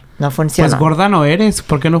funcionó? No funcionó. Pues gorda no eres,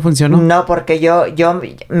 ¿por qué no funcionó? No, porque yo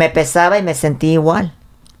me pesaba y me sentí igual.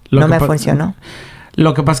 No me funcionó.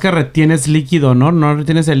 Lo que pasa es que retienes líquido, ¿no? No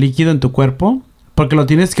retienes el líquido en tu cuerpo porque lo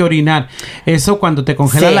tienes que orinar. Eso cuando te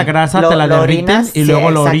congela la grasa te la derriten y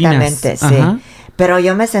luego lo orinas. Exactamente, sí. Pero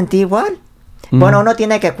yo me sentí igual. Bueno, uno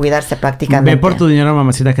tiene que cuidarse prácticamente. Ve por tu dinero,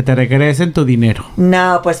 mamacita, que te regresen tu dinero.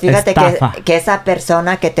 No, pues fíjate que esa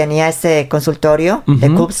persona que tenía ese consultorio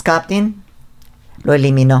de Coop Sculpting lo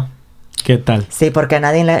eliminó. ¿Qué tal? Sí, porque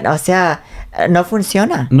nadie o sea, no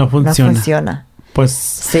funciona. No funciona. Pues,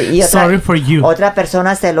 sí, sorry for you. Otra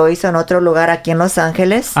persona se lo hizo en otro lugar aquí en Los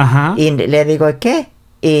Ángeles. Y le digo, ¿qué?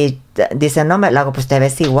 Y dice, no, me lo hago, pues te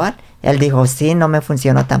ves igual. Él dijo, sí, no me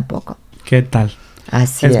funcionó tampoco. ¿Qué tal?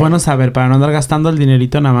 Así es bueno saber, para no andar gastando el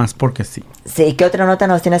dinerito nada más porque sí. Sí, ¿qué otra nota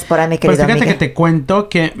nos tienes por ahí, mi querido Pues fíjate Miguel? que te cuento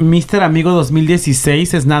que Mr. Amigo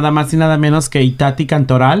 2016 es nada más y nada menos que Itati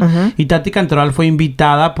Cantoral. Itati Cantoral fue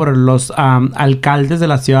invitada por los alcaldes de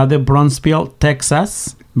la ciudad de Brownsville,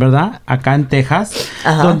 Texas, ¿verdad? Acá en Texas,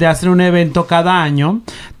 donde hacen un evento cada año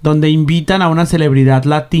donde invitan a una celebridad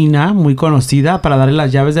latina muy conocida para darle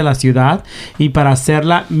las llaves de la ciudad y para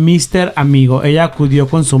hacerla Mr. Amigo. Ella acudió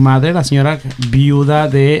con su madre, la señora viuda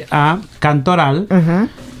de Cantoral.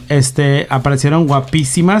 Aparecieron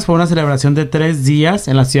guapísimas. Fue una celebración de 3 días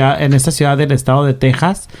en esta ciudad del estado de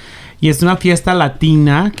Texas. Y es una fiesta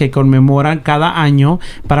latina que conmemoran cada año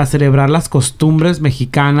para celebrar las costumbres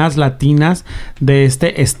mexicanas, latinas de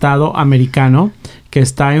este estado americano que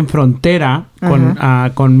está en frontera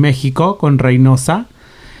con México, con Reynosa.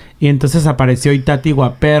 Y entonces apareció Itati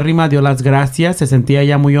guapérrima, dio las gracias, se sentía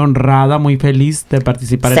ella muy honrada, muy feliz de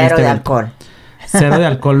participar en este evento. Cero de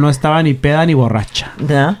alcohol, no estaba ni peda ni borracha.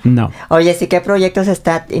 ¿No? No. Oye, ¿sí qué proyectos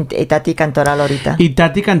está Tati Cantoral ahorita? Y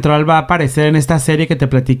Tati Cantoral va a aparecer en esta serie que te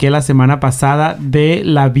platiqué la semana pasada de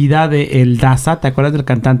la vida de El Daza. ¿Te acuerdas del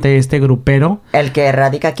cantante grupero? El que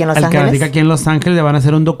radica aquí en Los El Ángeles. que radica aquí en Los Ángeles. Le van a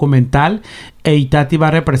hacer un documental. Y Tati va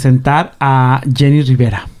a representar a Jenny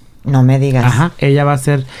Rivera. No me digas. Ajá, ella va a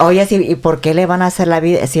ser... Oye, sí, ¿y por qué le van a hacer la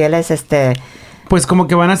vida? Si él es Pues como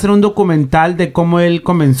que van a hacer un documental de cómo él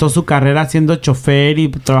comenzó su carrera siendo chofer y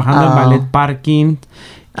trabajando en ballet parking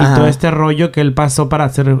y Ajá. todo este rollo que él pasó para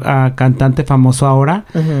ser cantante famoso ahora.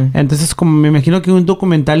 Entonces, como me imagino que un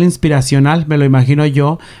documental inspiracional, me lo imagino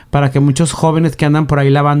yo, para que muchos jóvenes que andan por ahí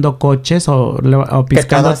lavando coches o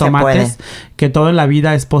piscando todo se tomates, que todo en la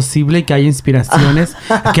vida es posible y que hay inspiraciones.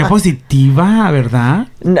 Qué positiva, ¿verdad?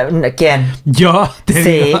 ¿Quién? Yo te Sí,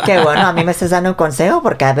 digo. qué bueno, a mí me estás dando un consejo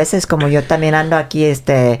porque a veces como yo también ando aquí,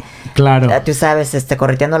 Claro. tú sabes,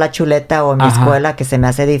 correteando la chuleta o en mi Ajá. escuela que se me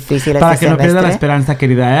hace difícil Para este que no pierda la semestre. esperanza,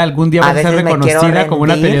 querida. Algún día vas a ser veces me quiero reconocida como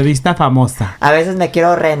una rendir. periodista famosa. A veces me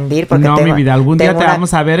quiero rendir porque No, mi vida, algún día tengo te una-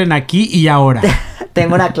 vamos a ver en Aquí y Ahora.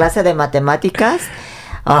 tengo una clase de matemáticas.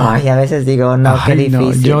 Ay, a veces digo, no, qué Ay, no,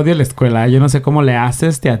 difícil. yo odio la escuela. Yo no sé cómo le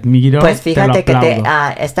haces, te admiro. Pues fíjate te lo que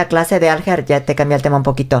aplaudo. esta clase de álgebra, ya te cambié el tema un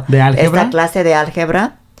poquito. ¿De álgebra? Esta clase de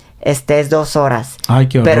álgebra, es 2 horas. Ay,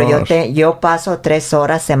 qué horror. Pero yo paso 3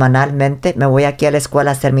 horas semanalmente. Me voy aquí a la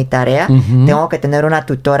escuela a hacer mi tarea. Ujú. Tengo que tener una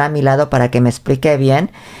tutora a mi lado para que me explique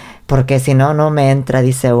bien. Porque si no, no me entra,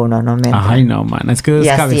 dice uno, no me entra. Ay, no, man. Es que Y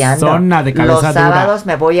es así ando. cabezona, de cabeza Los dura. sábados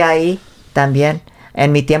me voy ahí también.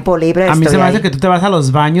 En mi tiempo libre A mí se estoy me hace ahí. que tú te vas a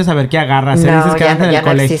los baños a ver qué agarras. ¿eh? Dices que ya, andas en ya el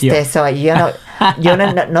no colegio. existe eso. Yo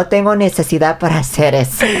no tengo necesidad para hacer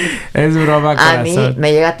eso. Es broma, A mí corazón.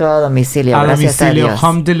 me llega todo a domicilio, A gracias domicilio, a Dios.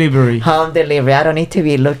 home delivery. Home delivery. I don't need to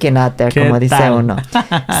be looking out there, ¿Qué como dice tal? uno.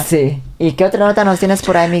 Sí. ¿Y qué otra nota nos tienes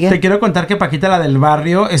por ahí, Miguel? Te quiero contar que Paquita la del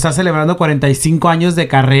Barrio está celebrando 45 años de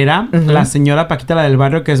carrera. La señora Paquita la del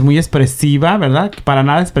Barrio, que es muy expresiva, ¿verdad? Para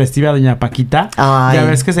nada expresiva, doña Paquita. Ay. Ya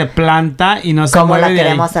ves que se planta y no se ¿Cómo mueve la de ahí.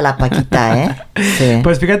 queremos a la Paquita, eh? Sí.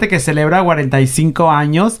 Pues fíjate que celebra 45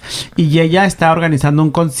 años y ella está organizando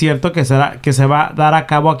un concierto que se va a dar a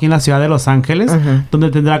cabo aquí en la ciudad de Los Ángeles,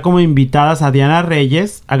 donde tendrá como invitadas a Diana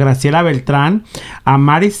Reyes, a Graciela Beltrán, a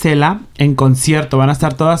Marisela en concierto. Van a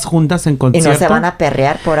estar todas juntas en ¿Y concierto. no se van a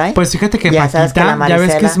perrear por ahí? Pues fíjate que Ya sabes Paquita, que la ya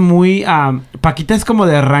ves que Marisela- es muy... Paquita es como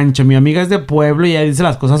de rancho, mi amiga es de pueblo y ella dice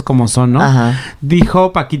las cosas como son, ¿no? Ajá.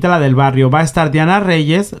 Dijo Paquita la del Barrio, va a estar Diana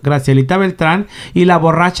Reyes, Gracielita Beltrán y la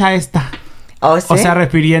borracha esta. ¿Oh, sí? O sea,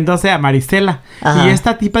 refiriéndose a Marisela. Ajá. Y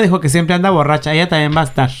esta tipa dijo que siempre anda borracha. Ella también va a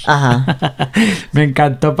estar. Ajá. Me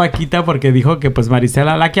encantó Paquita porque dijo que pues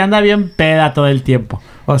Marisela, la que anda bien peda todo el tiempo.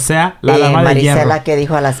 O sea, la dama de hierro. Marisela, ¿qué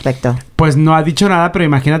dijo al aspecto? Pues no ha dicho nada, pero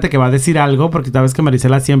imagínate que va a decir algo porque sabes que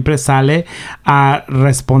Marisela siempre sale a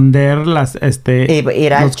responder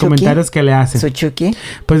 ¿Irá el los Chucky? comentarios que le hacen. ¿Su Chucky?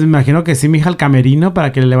 Pues me imagino que sí, mija, al camerino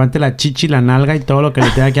para que le levante la chichi, la nalga y todo lo que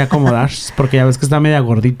le tenga que acomodar. Porque ya ves que está media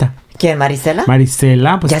gordita. ¿Quién, Marisela?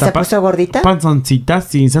 Marisela, pues ¿Ya está se puso gordita? panzoncita,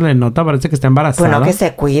 sí, se le nota, parece que está embarazada. Bueno, que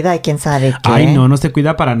se cuida y quién sabe qué. Ay, no se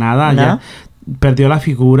cuida para nada. ¿No? Ya perdió la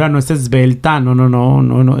figura, no está esbelta,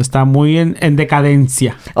 no, está muy en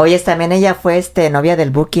decadencia. Oye, también ella fue novia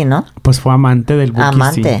del Buki, ¿no? Pues fue amante del Buki,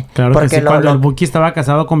 Amante. sí. Claro Porque que sí, cuando el Buki estaba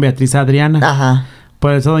casado con Beatriz Adriana. Ajá.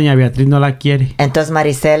 Por eso doña Beatriz no la quiere. Entonces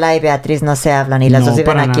Marisela y Beatriz no se hablan y las No, dos viven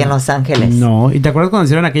para aquí nada. en Los Ángeles. No, ¿y te acuerdas cuando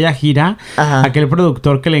hicieron aquella gira? Ajá. Aquel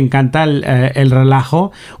productor que le encanta el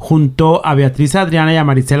relajo, juntó a Beatriz Adriana y a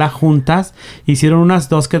Marisela juntas, hicieron unas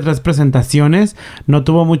 2 que 3 presentaciones, no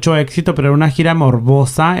tuvo mucho éxito, pero era una gira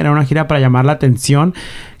morbosa, era una gira para llamar la atención.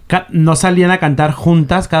 No salían a cantar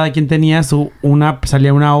juntas, cada quien tenía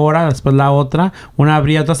salía una hora, después la otra, una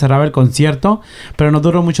abría, otra cerraba el concierto, pero no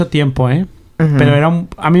duró mucho tiempo, ¿eh? Ujú. Pero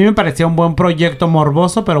a mí me parecía un buen proyecto,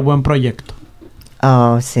 morboso, pero buen proyecto.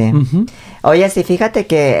 Oh, sí. Ujú. Oye, sí, fíjate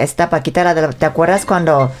que esta Paquita, ¿te acuerdas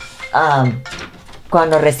cuando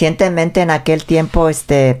recientemente en aquel tiempo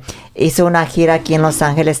hizo una gira aquí en Los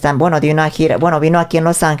Ángeles? Vino aquí en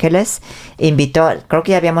Los Ángeles, invitó, creo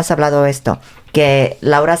que ya habíamos hablado de esto, que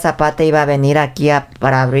Laura Zapata iba a venir aquí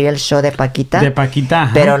para abrir el show de Paquita. De Paquita,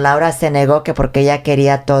 ajá. Pero Laura se negó que porque ella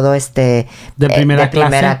quería todo de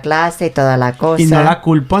primera clase y toda la cosa. Y no la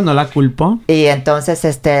culpo. Y entonces,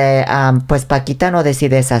 pues Paquita no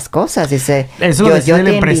decide esas cosas. Dice, Eso lo decide el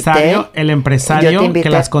yo empresario te invité. que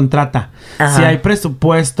las contrata. Ajá. Si hay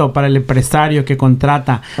presupuesto para el empresario que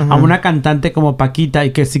contrata a una cantante como Paquita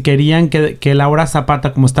y que si querían que Laura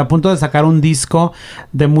Zapata, como está a punto de sacar un disco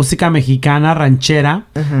de música mexicana ranchera,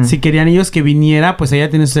 si querían ellos que viniera, pues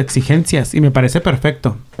ella tiene sus exigencias y me parece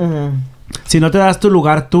perfecto. Ujú. Si no te das tu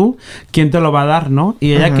lugar tú, ¿quién te lo va a dar, no?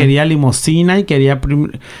 Y ella quería limusina y quería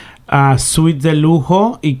suite de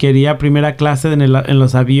lujo y quería primera clase en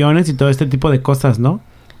los aviones y todo este tipo de cosas, ¿no?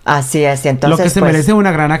 Así es, entonces... Lo que se merece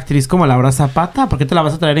una gran actriz como Laura Zapata. ¿Por qué te la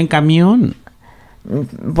vas a traer en camión?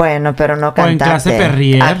 Bueno, pero no cantante. O en clase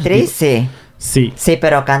Perrier. Actriz, sí. Sí. Sí,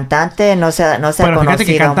 pero cantante no se ha Pero fíjate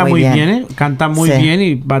que canta muy bien, ¿eh? Canta muy Sí. bien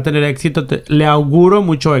y va a tener éxito. Le auguro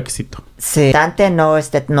mucho éxito. Sí. Cantante no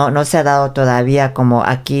se ha dado todavía como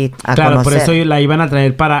aquí a Claro, conocer. por eso la iban a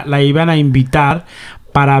traer la iban a invitar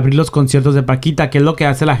para abrir los conciertos de Paquita, que es lo que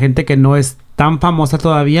hace la gente que no es tan famosa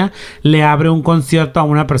todavía, le abre un concierto a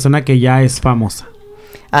una persona que ya es famosa.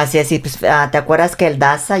 Así es, y pues, ¿te acuerdas que el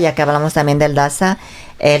Daza, ya que hablamos también del Daza,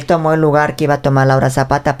 él tomó el lugar que iba a tomar Laura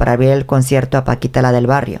Zapata para abrir el concierto a Paquita, la del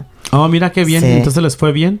barrio? Oh, mira qué bien. Sí. Entonces les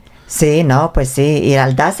fue bien. Sí, no, pues sí. Y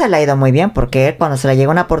al Daza le ha ido muy bien porque él, cuando se le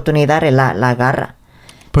llega una oportunidad, él la agarra.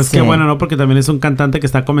 Pues Sí. qué bueno, ¿no? Porque también es un cantante que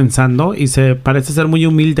está comenzando y se parece ser muy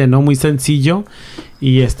humilde, ¿no? Muy sencillo.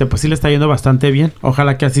 Y pues sí le está yendo bastante bien.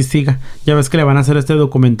 Ojalá que así siga. Ya ves que le van a hacer este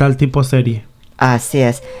documental tipo serie. Así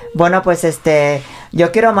es. Bueno, pues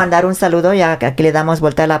yo quiero mandar un saludo, ya que aquí le damos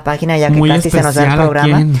vuelta a la página, ya que Muy casi se nos da el especial, ¿a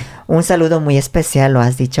programa. quién? Un saludo muy especial, lo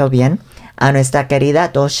has dicho bien, a nuestra querida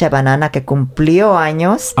Dolce Banana, que cumplió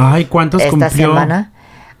años Ay, ¿cuántos esta cumplió? semana.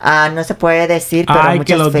 No se puede decir, pero Ay,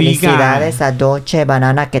 que lo muchas felicidades a Dolce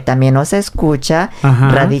Banana, que también nos escucha. Ajá.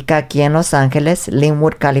 Radica aquí en Los Ángeles,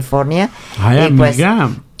 Linwood, California. Ay, y pues, amiga.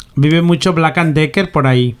 Vive mucho Black and Decker por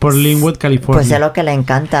ahí, por Linwood, California. pues es lo que le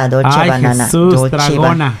encanta a Dolce Ay, Banana. Jesús, Dolce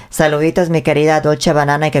dragona. Saluditos, mi querida Dolce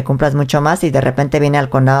Banana, y que cumplas mucho más. Y de repente viene al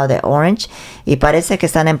condado de Orange y parece que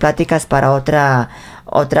están en pláticas para otra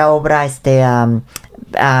obra,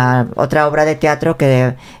 otra obra de teatro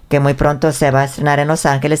que muy pronto se va a estrenar en Los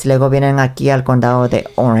Ángeles y luego vienen aquí al condado de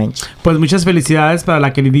Orange. Pues muchas felicidades para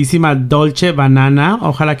la queridísima Dolce Banana.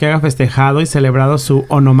 Ojalá que haya festejado y celebrado su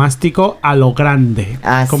onomástico a lo grande.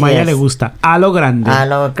 Así como a ella es. le gusta, a lo grande. A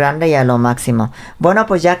lo grande y a lo máximo. Bueno,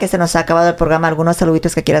 pues ya que se nos ha acabado el programa, algunos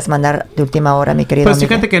saluditos que quieras mandar de última hora, mi querida Pues amiga.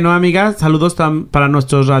 fíjate que no, amiga. Saludos para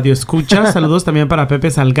nuestros radioescuchas. Saludos también para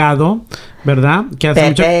Pepe Salgado, ¿verdad? Que hace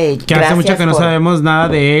Pepe, mucho que no por- sabemos nada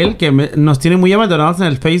de él. Que nos tiene muy abandonados en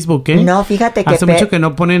el Facebook, ¿eh? No, fíjate que Hace mucho que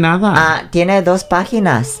no pone nada. tiene 2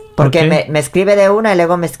 páginas. ¿Por Porque qué? me escribe de una y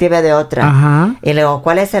luego me escribe de otra. Ajá. Y luego,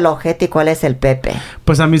 ¿cuál es el ojete y cuál es el Pepe?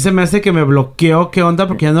 Pues a mí se me hace que me bloqueó. ¿Qué onda?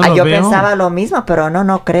 Porque ya no lo yo veo. pensaba lo mismo, pero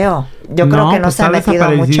no creo. Yo creo que no pues se ha está metido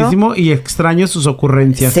mucho. desaparecidísimo y extraño sus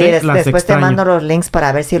ocurrencias. Sí, Las después te extraño. mando los links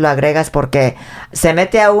para ver si lo agregas porque se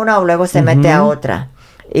mete a una o luego se mete a otra.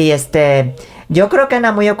 Y yo creo que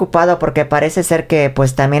anda muy ocupado porque parece ser que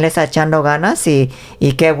pues también le está echando ganas y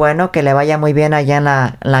qué bueno que le vaya muy bien allá en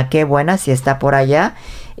la qué buena si está por allá.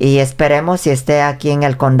 Y esperemos si esté aquí en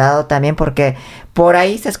el condado también porque por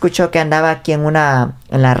ahí se escuchó que andaba aquí en la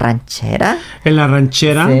ranchera. En la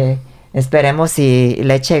ranchera. Sí. Esperemos si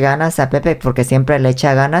le eche ganas a Pepe porque siempre le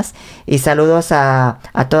echa ganas. Y saludos a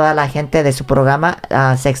toda la gente de su programa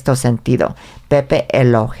a Sexto Sentido. Pepe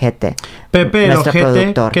el Ojete. Pepe el nuestro Ojete,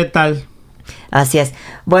 productor. ¿qué tal? Así es.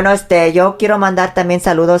 Bueno, yo quiero mandar también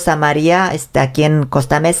saludos a María, aquí en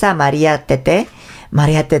Costa Mesa, María Tete.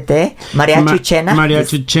 María Chuchena. María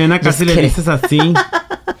Chuchena, casi le dices así.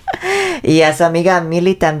 Y a su amiga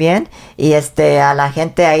Mili también. Y a la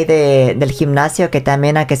gente ahí del gimnasio que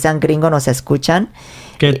también, a que sean gringos, nos escuchan.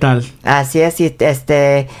 ¿Qué tal? Así es, y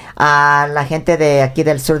a la gente de aquí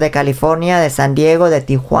del sur de California, de San Diego, de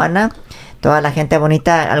Tijuana, toda la gente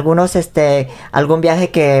bonita, algunos, algún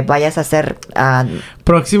viaje que vayas a hacer.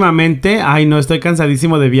 Próximamente, ay no, estoy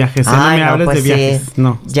cansadísimo de viajes, no Ay, me no, hables pues de viajes, sí.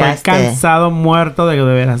 no, Ya estoy cansado, muerto de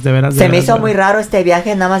veras. Se me veras, hizo de veras. muy raro este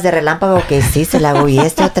viaje, nada más de relámpago, que sí, se la voy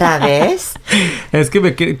otra vez. Es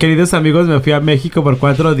que, queridos amigos, me fui a México por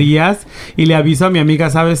 4 días y le aviso a mi amiga,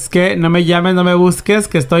 ¿sabes qué? No me llames, no me busques,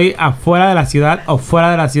 que estoy afuera de la ciudad o fuera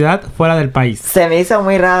de la ciudad, fuera del país. Se me hizo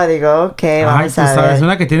muy raro, digo, ok, Ay, vamos tú a ver. sabes,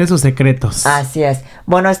 una que tiene sus secretos. Así es.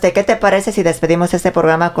 Bueno, ¿qué te parece si despedimos este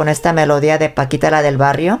programa con esta melodía de Paquita, la del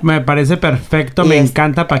barrio? Me parece perfecto, Y me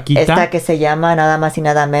encanta Paquita. Esta que se llama nada más y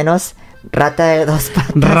nada menos Rata de 2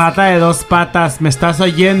 patas. Rata de 2 patas, me estás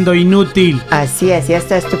oyendo, inútil. Así es, y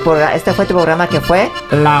este fue tu programa que fue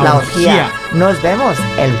La Orgia. Nos vemos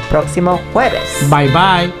el próximo jueves. Bye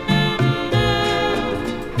bye.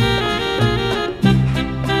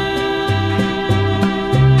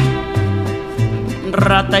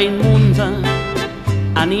 Rata inmunda,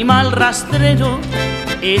 animal rastrero,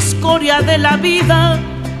 escoria de la vida,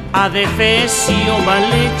 adefesio mal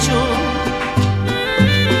hecho,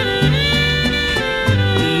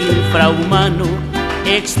 infrahumano,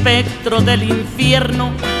 espectro del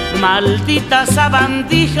infierno, Maldita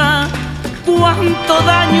sabandija, cuánto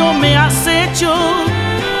daño me has hecho.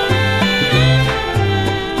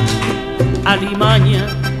 Alimaña,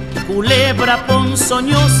 culebra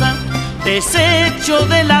ponzoñosa, desecho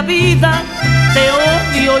de la vida, te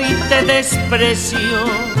odio y te desprecio.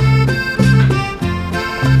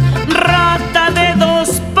 Rata de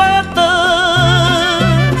dos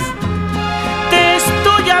patas, te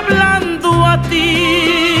estoy hablando a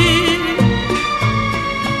ti,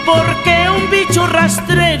 porque un bicho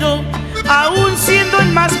rastrero, aún siendo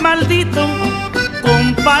el más maldito,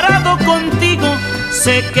 comparado contigo,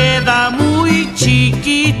 se queda muy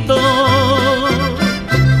chiquito.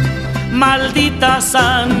 Maldita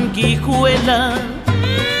sanguijuela,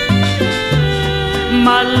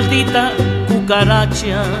 maldita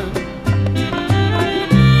cucaracha,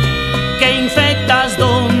 que infectas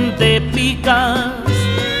donde picas,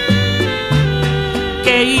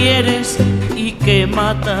 que hieres y que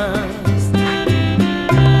matas.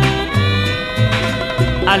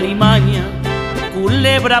 Alimaña,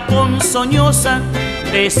 culebra ponzoñosa,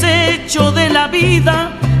 desecho de la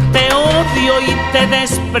vida, te odio y te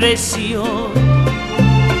desprecio.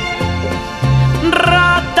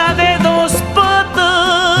 Rata de dos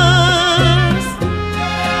patas,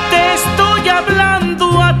 te estoy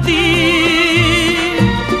hablando a ti,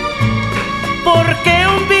 porque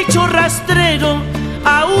un bicho rastrero,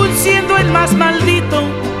 aún siendo el más maldito,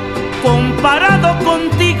 comparado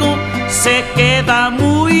contigo, se queda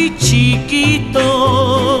muy chiquito.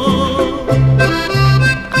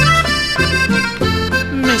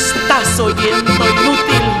 Me estás oyendo,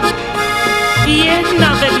 inútil,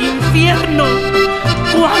 llena del infierno,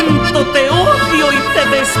 cuánto te odio y te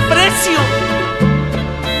desprecio.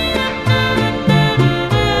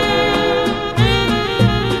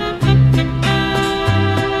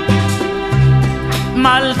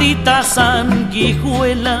 Maldita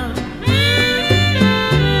sanguijuela,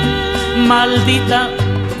 maldita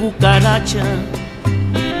cucaracha,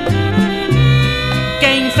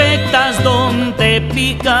 que infectas donde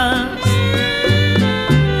picas,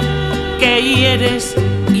 que hieres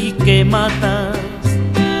y que matas.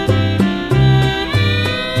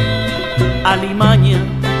 Alimaña,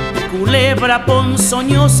 culebra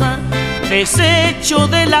ponzoñosa, desecho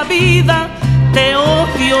de la vida, te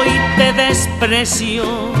odio y te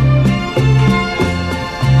desprecio.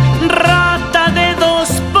 Rata de dos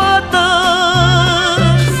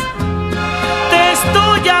patas, te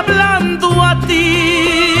estoy hablando a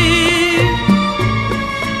ti,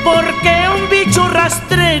 porque un bicho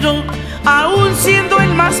rastrero, aún siendo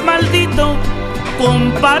el más maldito,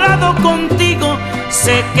 comparado contigo,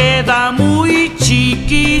 se queda muy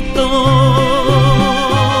chiquito.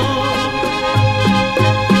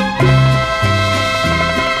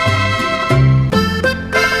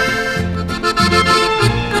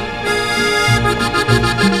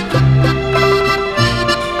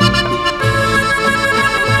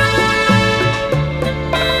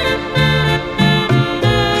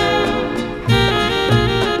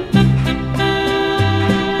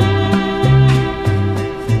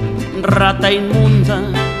 Rata inmunda,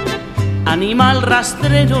 animal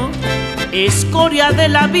rastrero, escoria de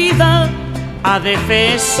la vida,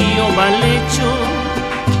 adefesio mal hecho.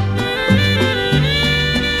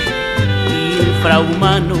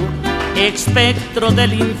 Infrahumano, espectro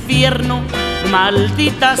del infierno,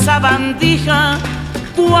 maldita sabandija,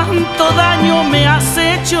 cuánto daño me has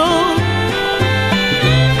hecho.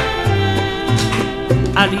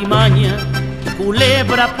 Alimaña,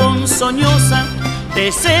 culebra ponzoñosa,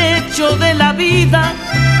 desecho de la vida,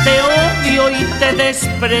 te odio y te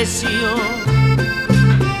desprecio.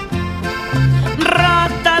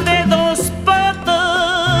 Rata de dos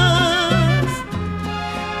patas,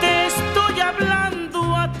 te estoy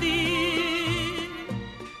hablando a ti.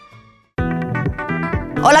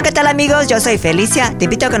 Hola, ¿qué tal, amigos? Yo soy Felicia. Te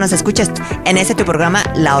invito a que nos escuches en tu programa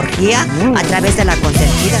La Orgia a través de la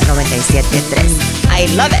Consentida 97.3. I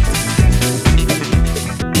love it.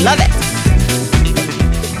 Love it.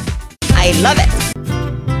 I love it.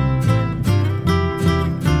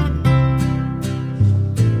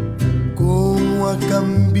 ¿Cómo ha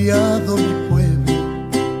cambiado mi pueblo?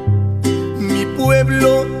 Mi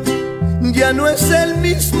pueblo ya no es el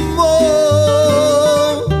mismo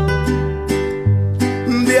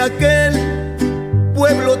de aquel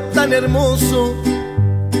pueblo tan hermoso.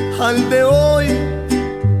 Al de hoy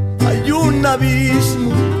hay un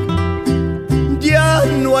abismo. Ya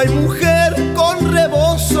no hay mujer con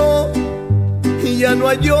rebozo, ya no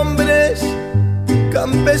hay hombres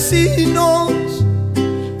campesinos,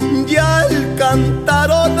 ya el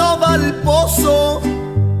cántaro no va al pozo,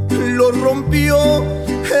 lo rompió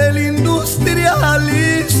el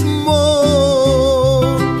industrialismo.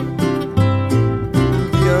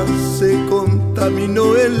 Ya se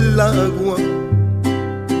contaminó el agua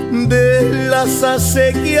de las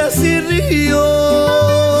acequias y ríos.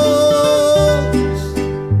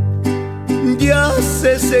 Ya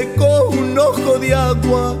se secó un ojo de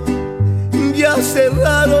agua, ya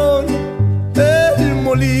cerraron el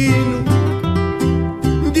molino.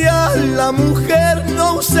 Ya la mujer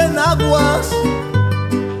no usa enaguas,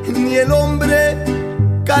 ni el hombre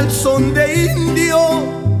calzón de indio.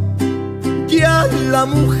 Ya la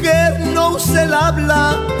mujer no usa el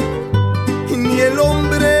habla, ni el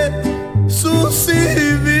hombre su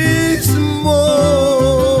civismo.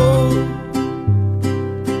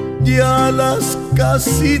 Ya las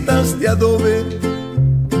casitas de adobe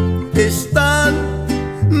están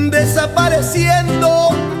desapareciendo.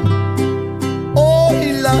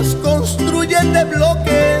 Hoy las construyen de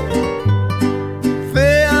bloque,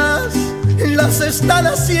 feas las están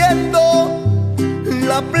haciendo.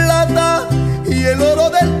 La plata y el oro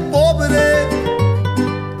del pobre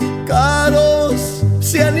caros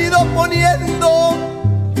se han ido poniendo.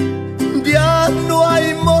 Ya no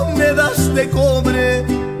hay monedas de cobre,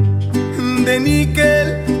 de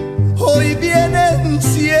níquel, hoy vienen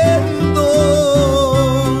siendo.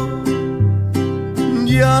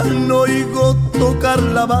 Ya no oigo tocar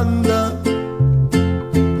la banda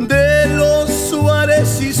de los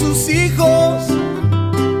Suárez y sus hijos.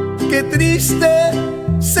 Qué triste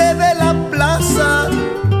se ve la plaza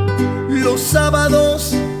los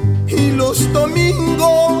sábados y los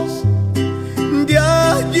domingos.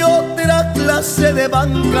 Ya hay otra clase de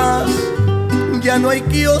bancas, ya no hay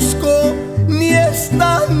kiosco ni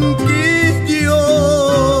estanquillo.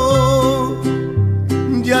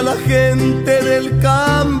 Ya la gente del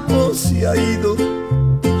campo se ha ido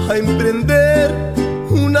a emprender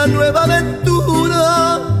una nueva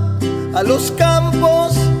aventura a los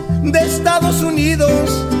campos de Estados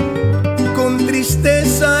Unidos, con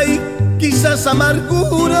tristeza y quizás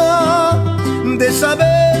amargura de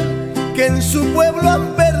saber que en su pueblo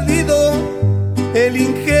han perdido el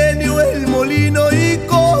ingenio, el molino y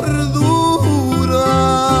cordura.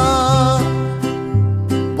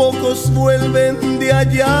 Pocos vuelven de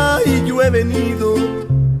allá y yo he venido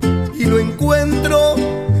y lo encuentro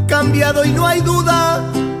cambiado, y no hay duda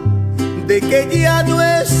de que ya no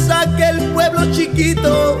es aquel pueblo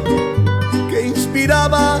chiquito que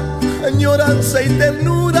inspiraba añoranza y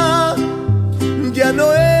ternura. Ya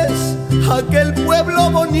no es aquel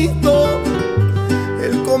pueblo bonito,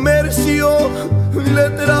 el comercio le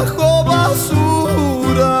trajo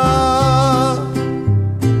basura.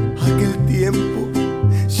 Aquel tiempo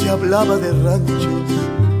se hablaba de ranchos,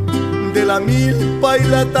 de la milpa y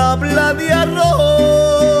la tabla de arroz,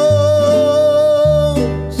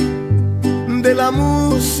 de la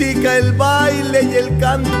música, el baile y el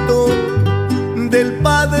canto, del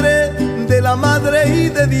Padre, de la Madre y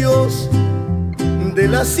de Dios, de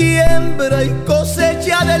la siembra y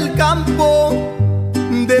cosecha del campo,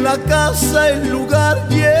 de la casa, el lugar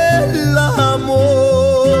y el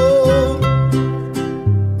amor.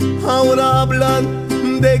 Ahora hablan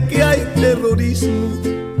de que hay terrorismo,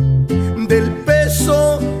 del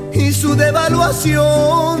peso y su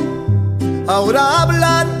devaluación. Ahora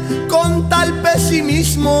hablan con tal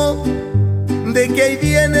pesimismo de que ahí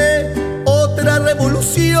viene otra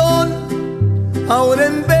revolución. Ahora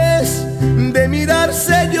en vez de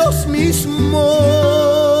mirarse ellos mismos,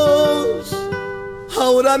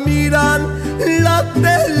 ahora miran la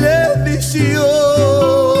televisión.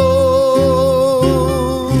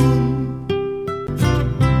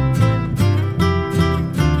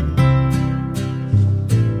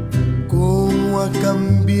 ¿Cómo ha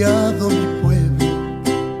cambiado mi pueblo?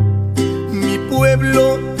 Mi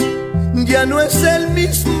pueblo ya no es el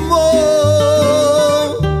mismo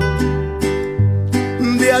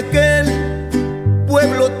de aquel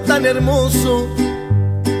pueblo tan hermoso.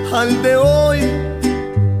 Al de hoy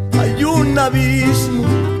hay un abismo.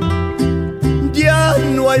 Ya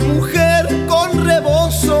no hay mujer con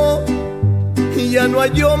rebozo, y ya no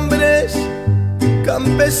hay hombres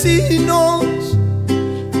campesinos.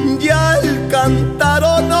 Ya el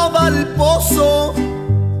cántaro no va al pozo,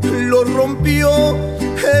 lo rompió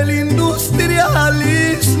el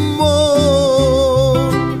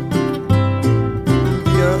industrialismo.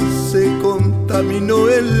 Ya se contaminó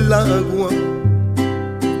el agua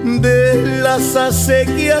de las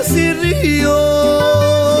acequias y ríos.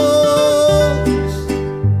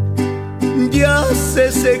 Ya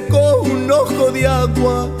se secó un ojo de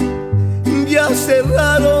agua, ya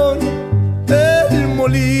cerraron el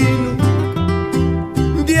molino.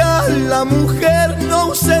 Ya la mujer no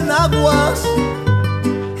usa enaguas,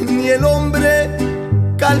 el hombre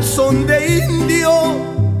calzón de indio,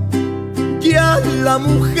 ya la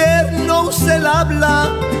mujer no se la habla,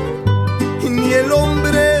 ni el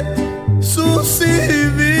hombre su silbato.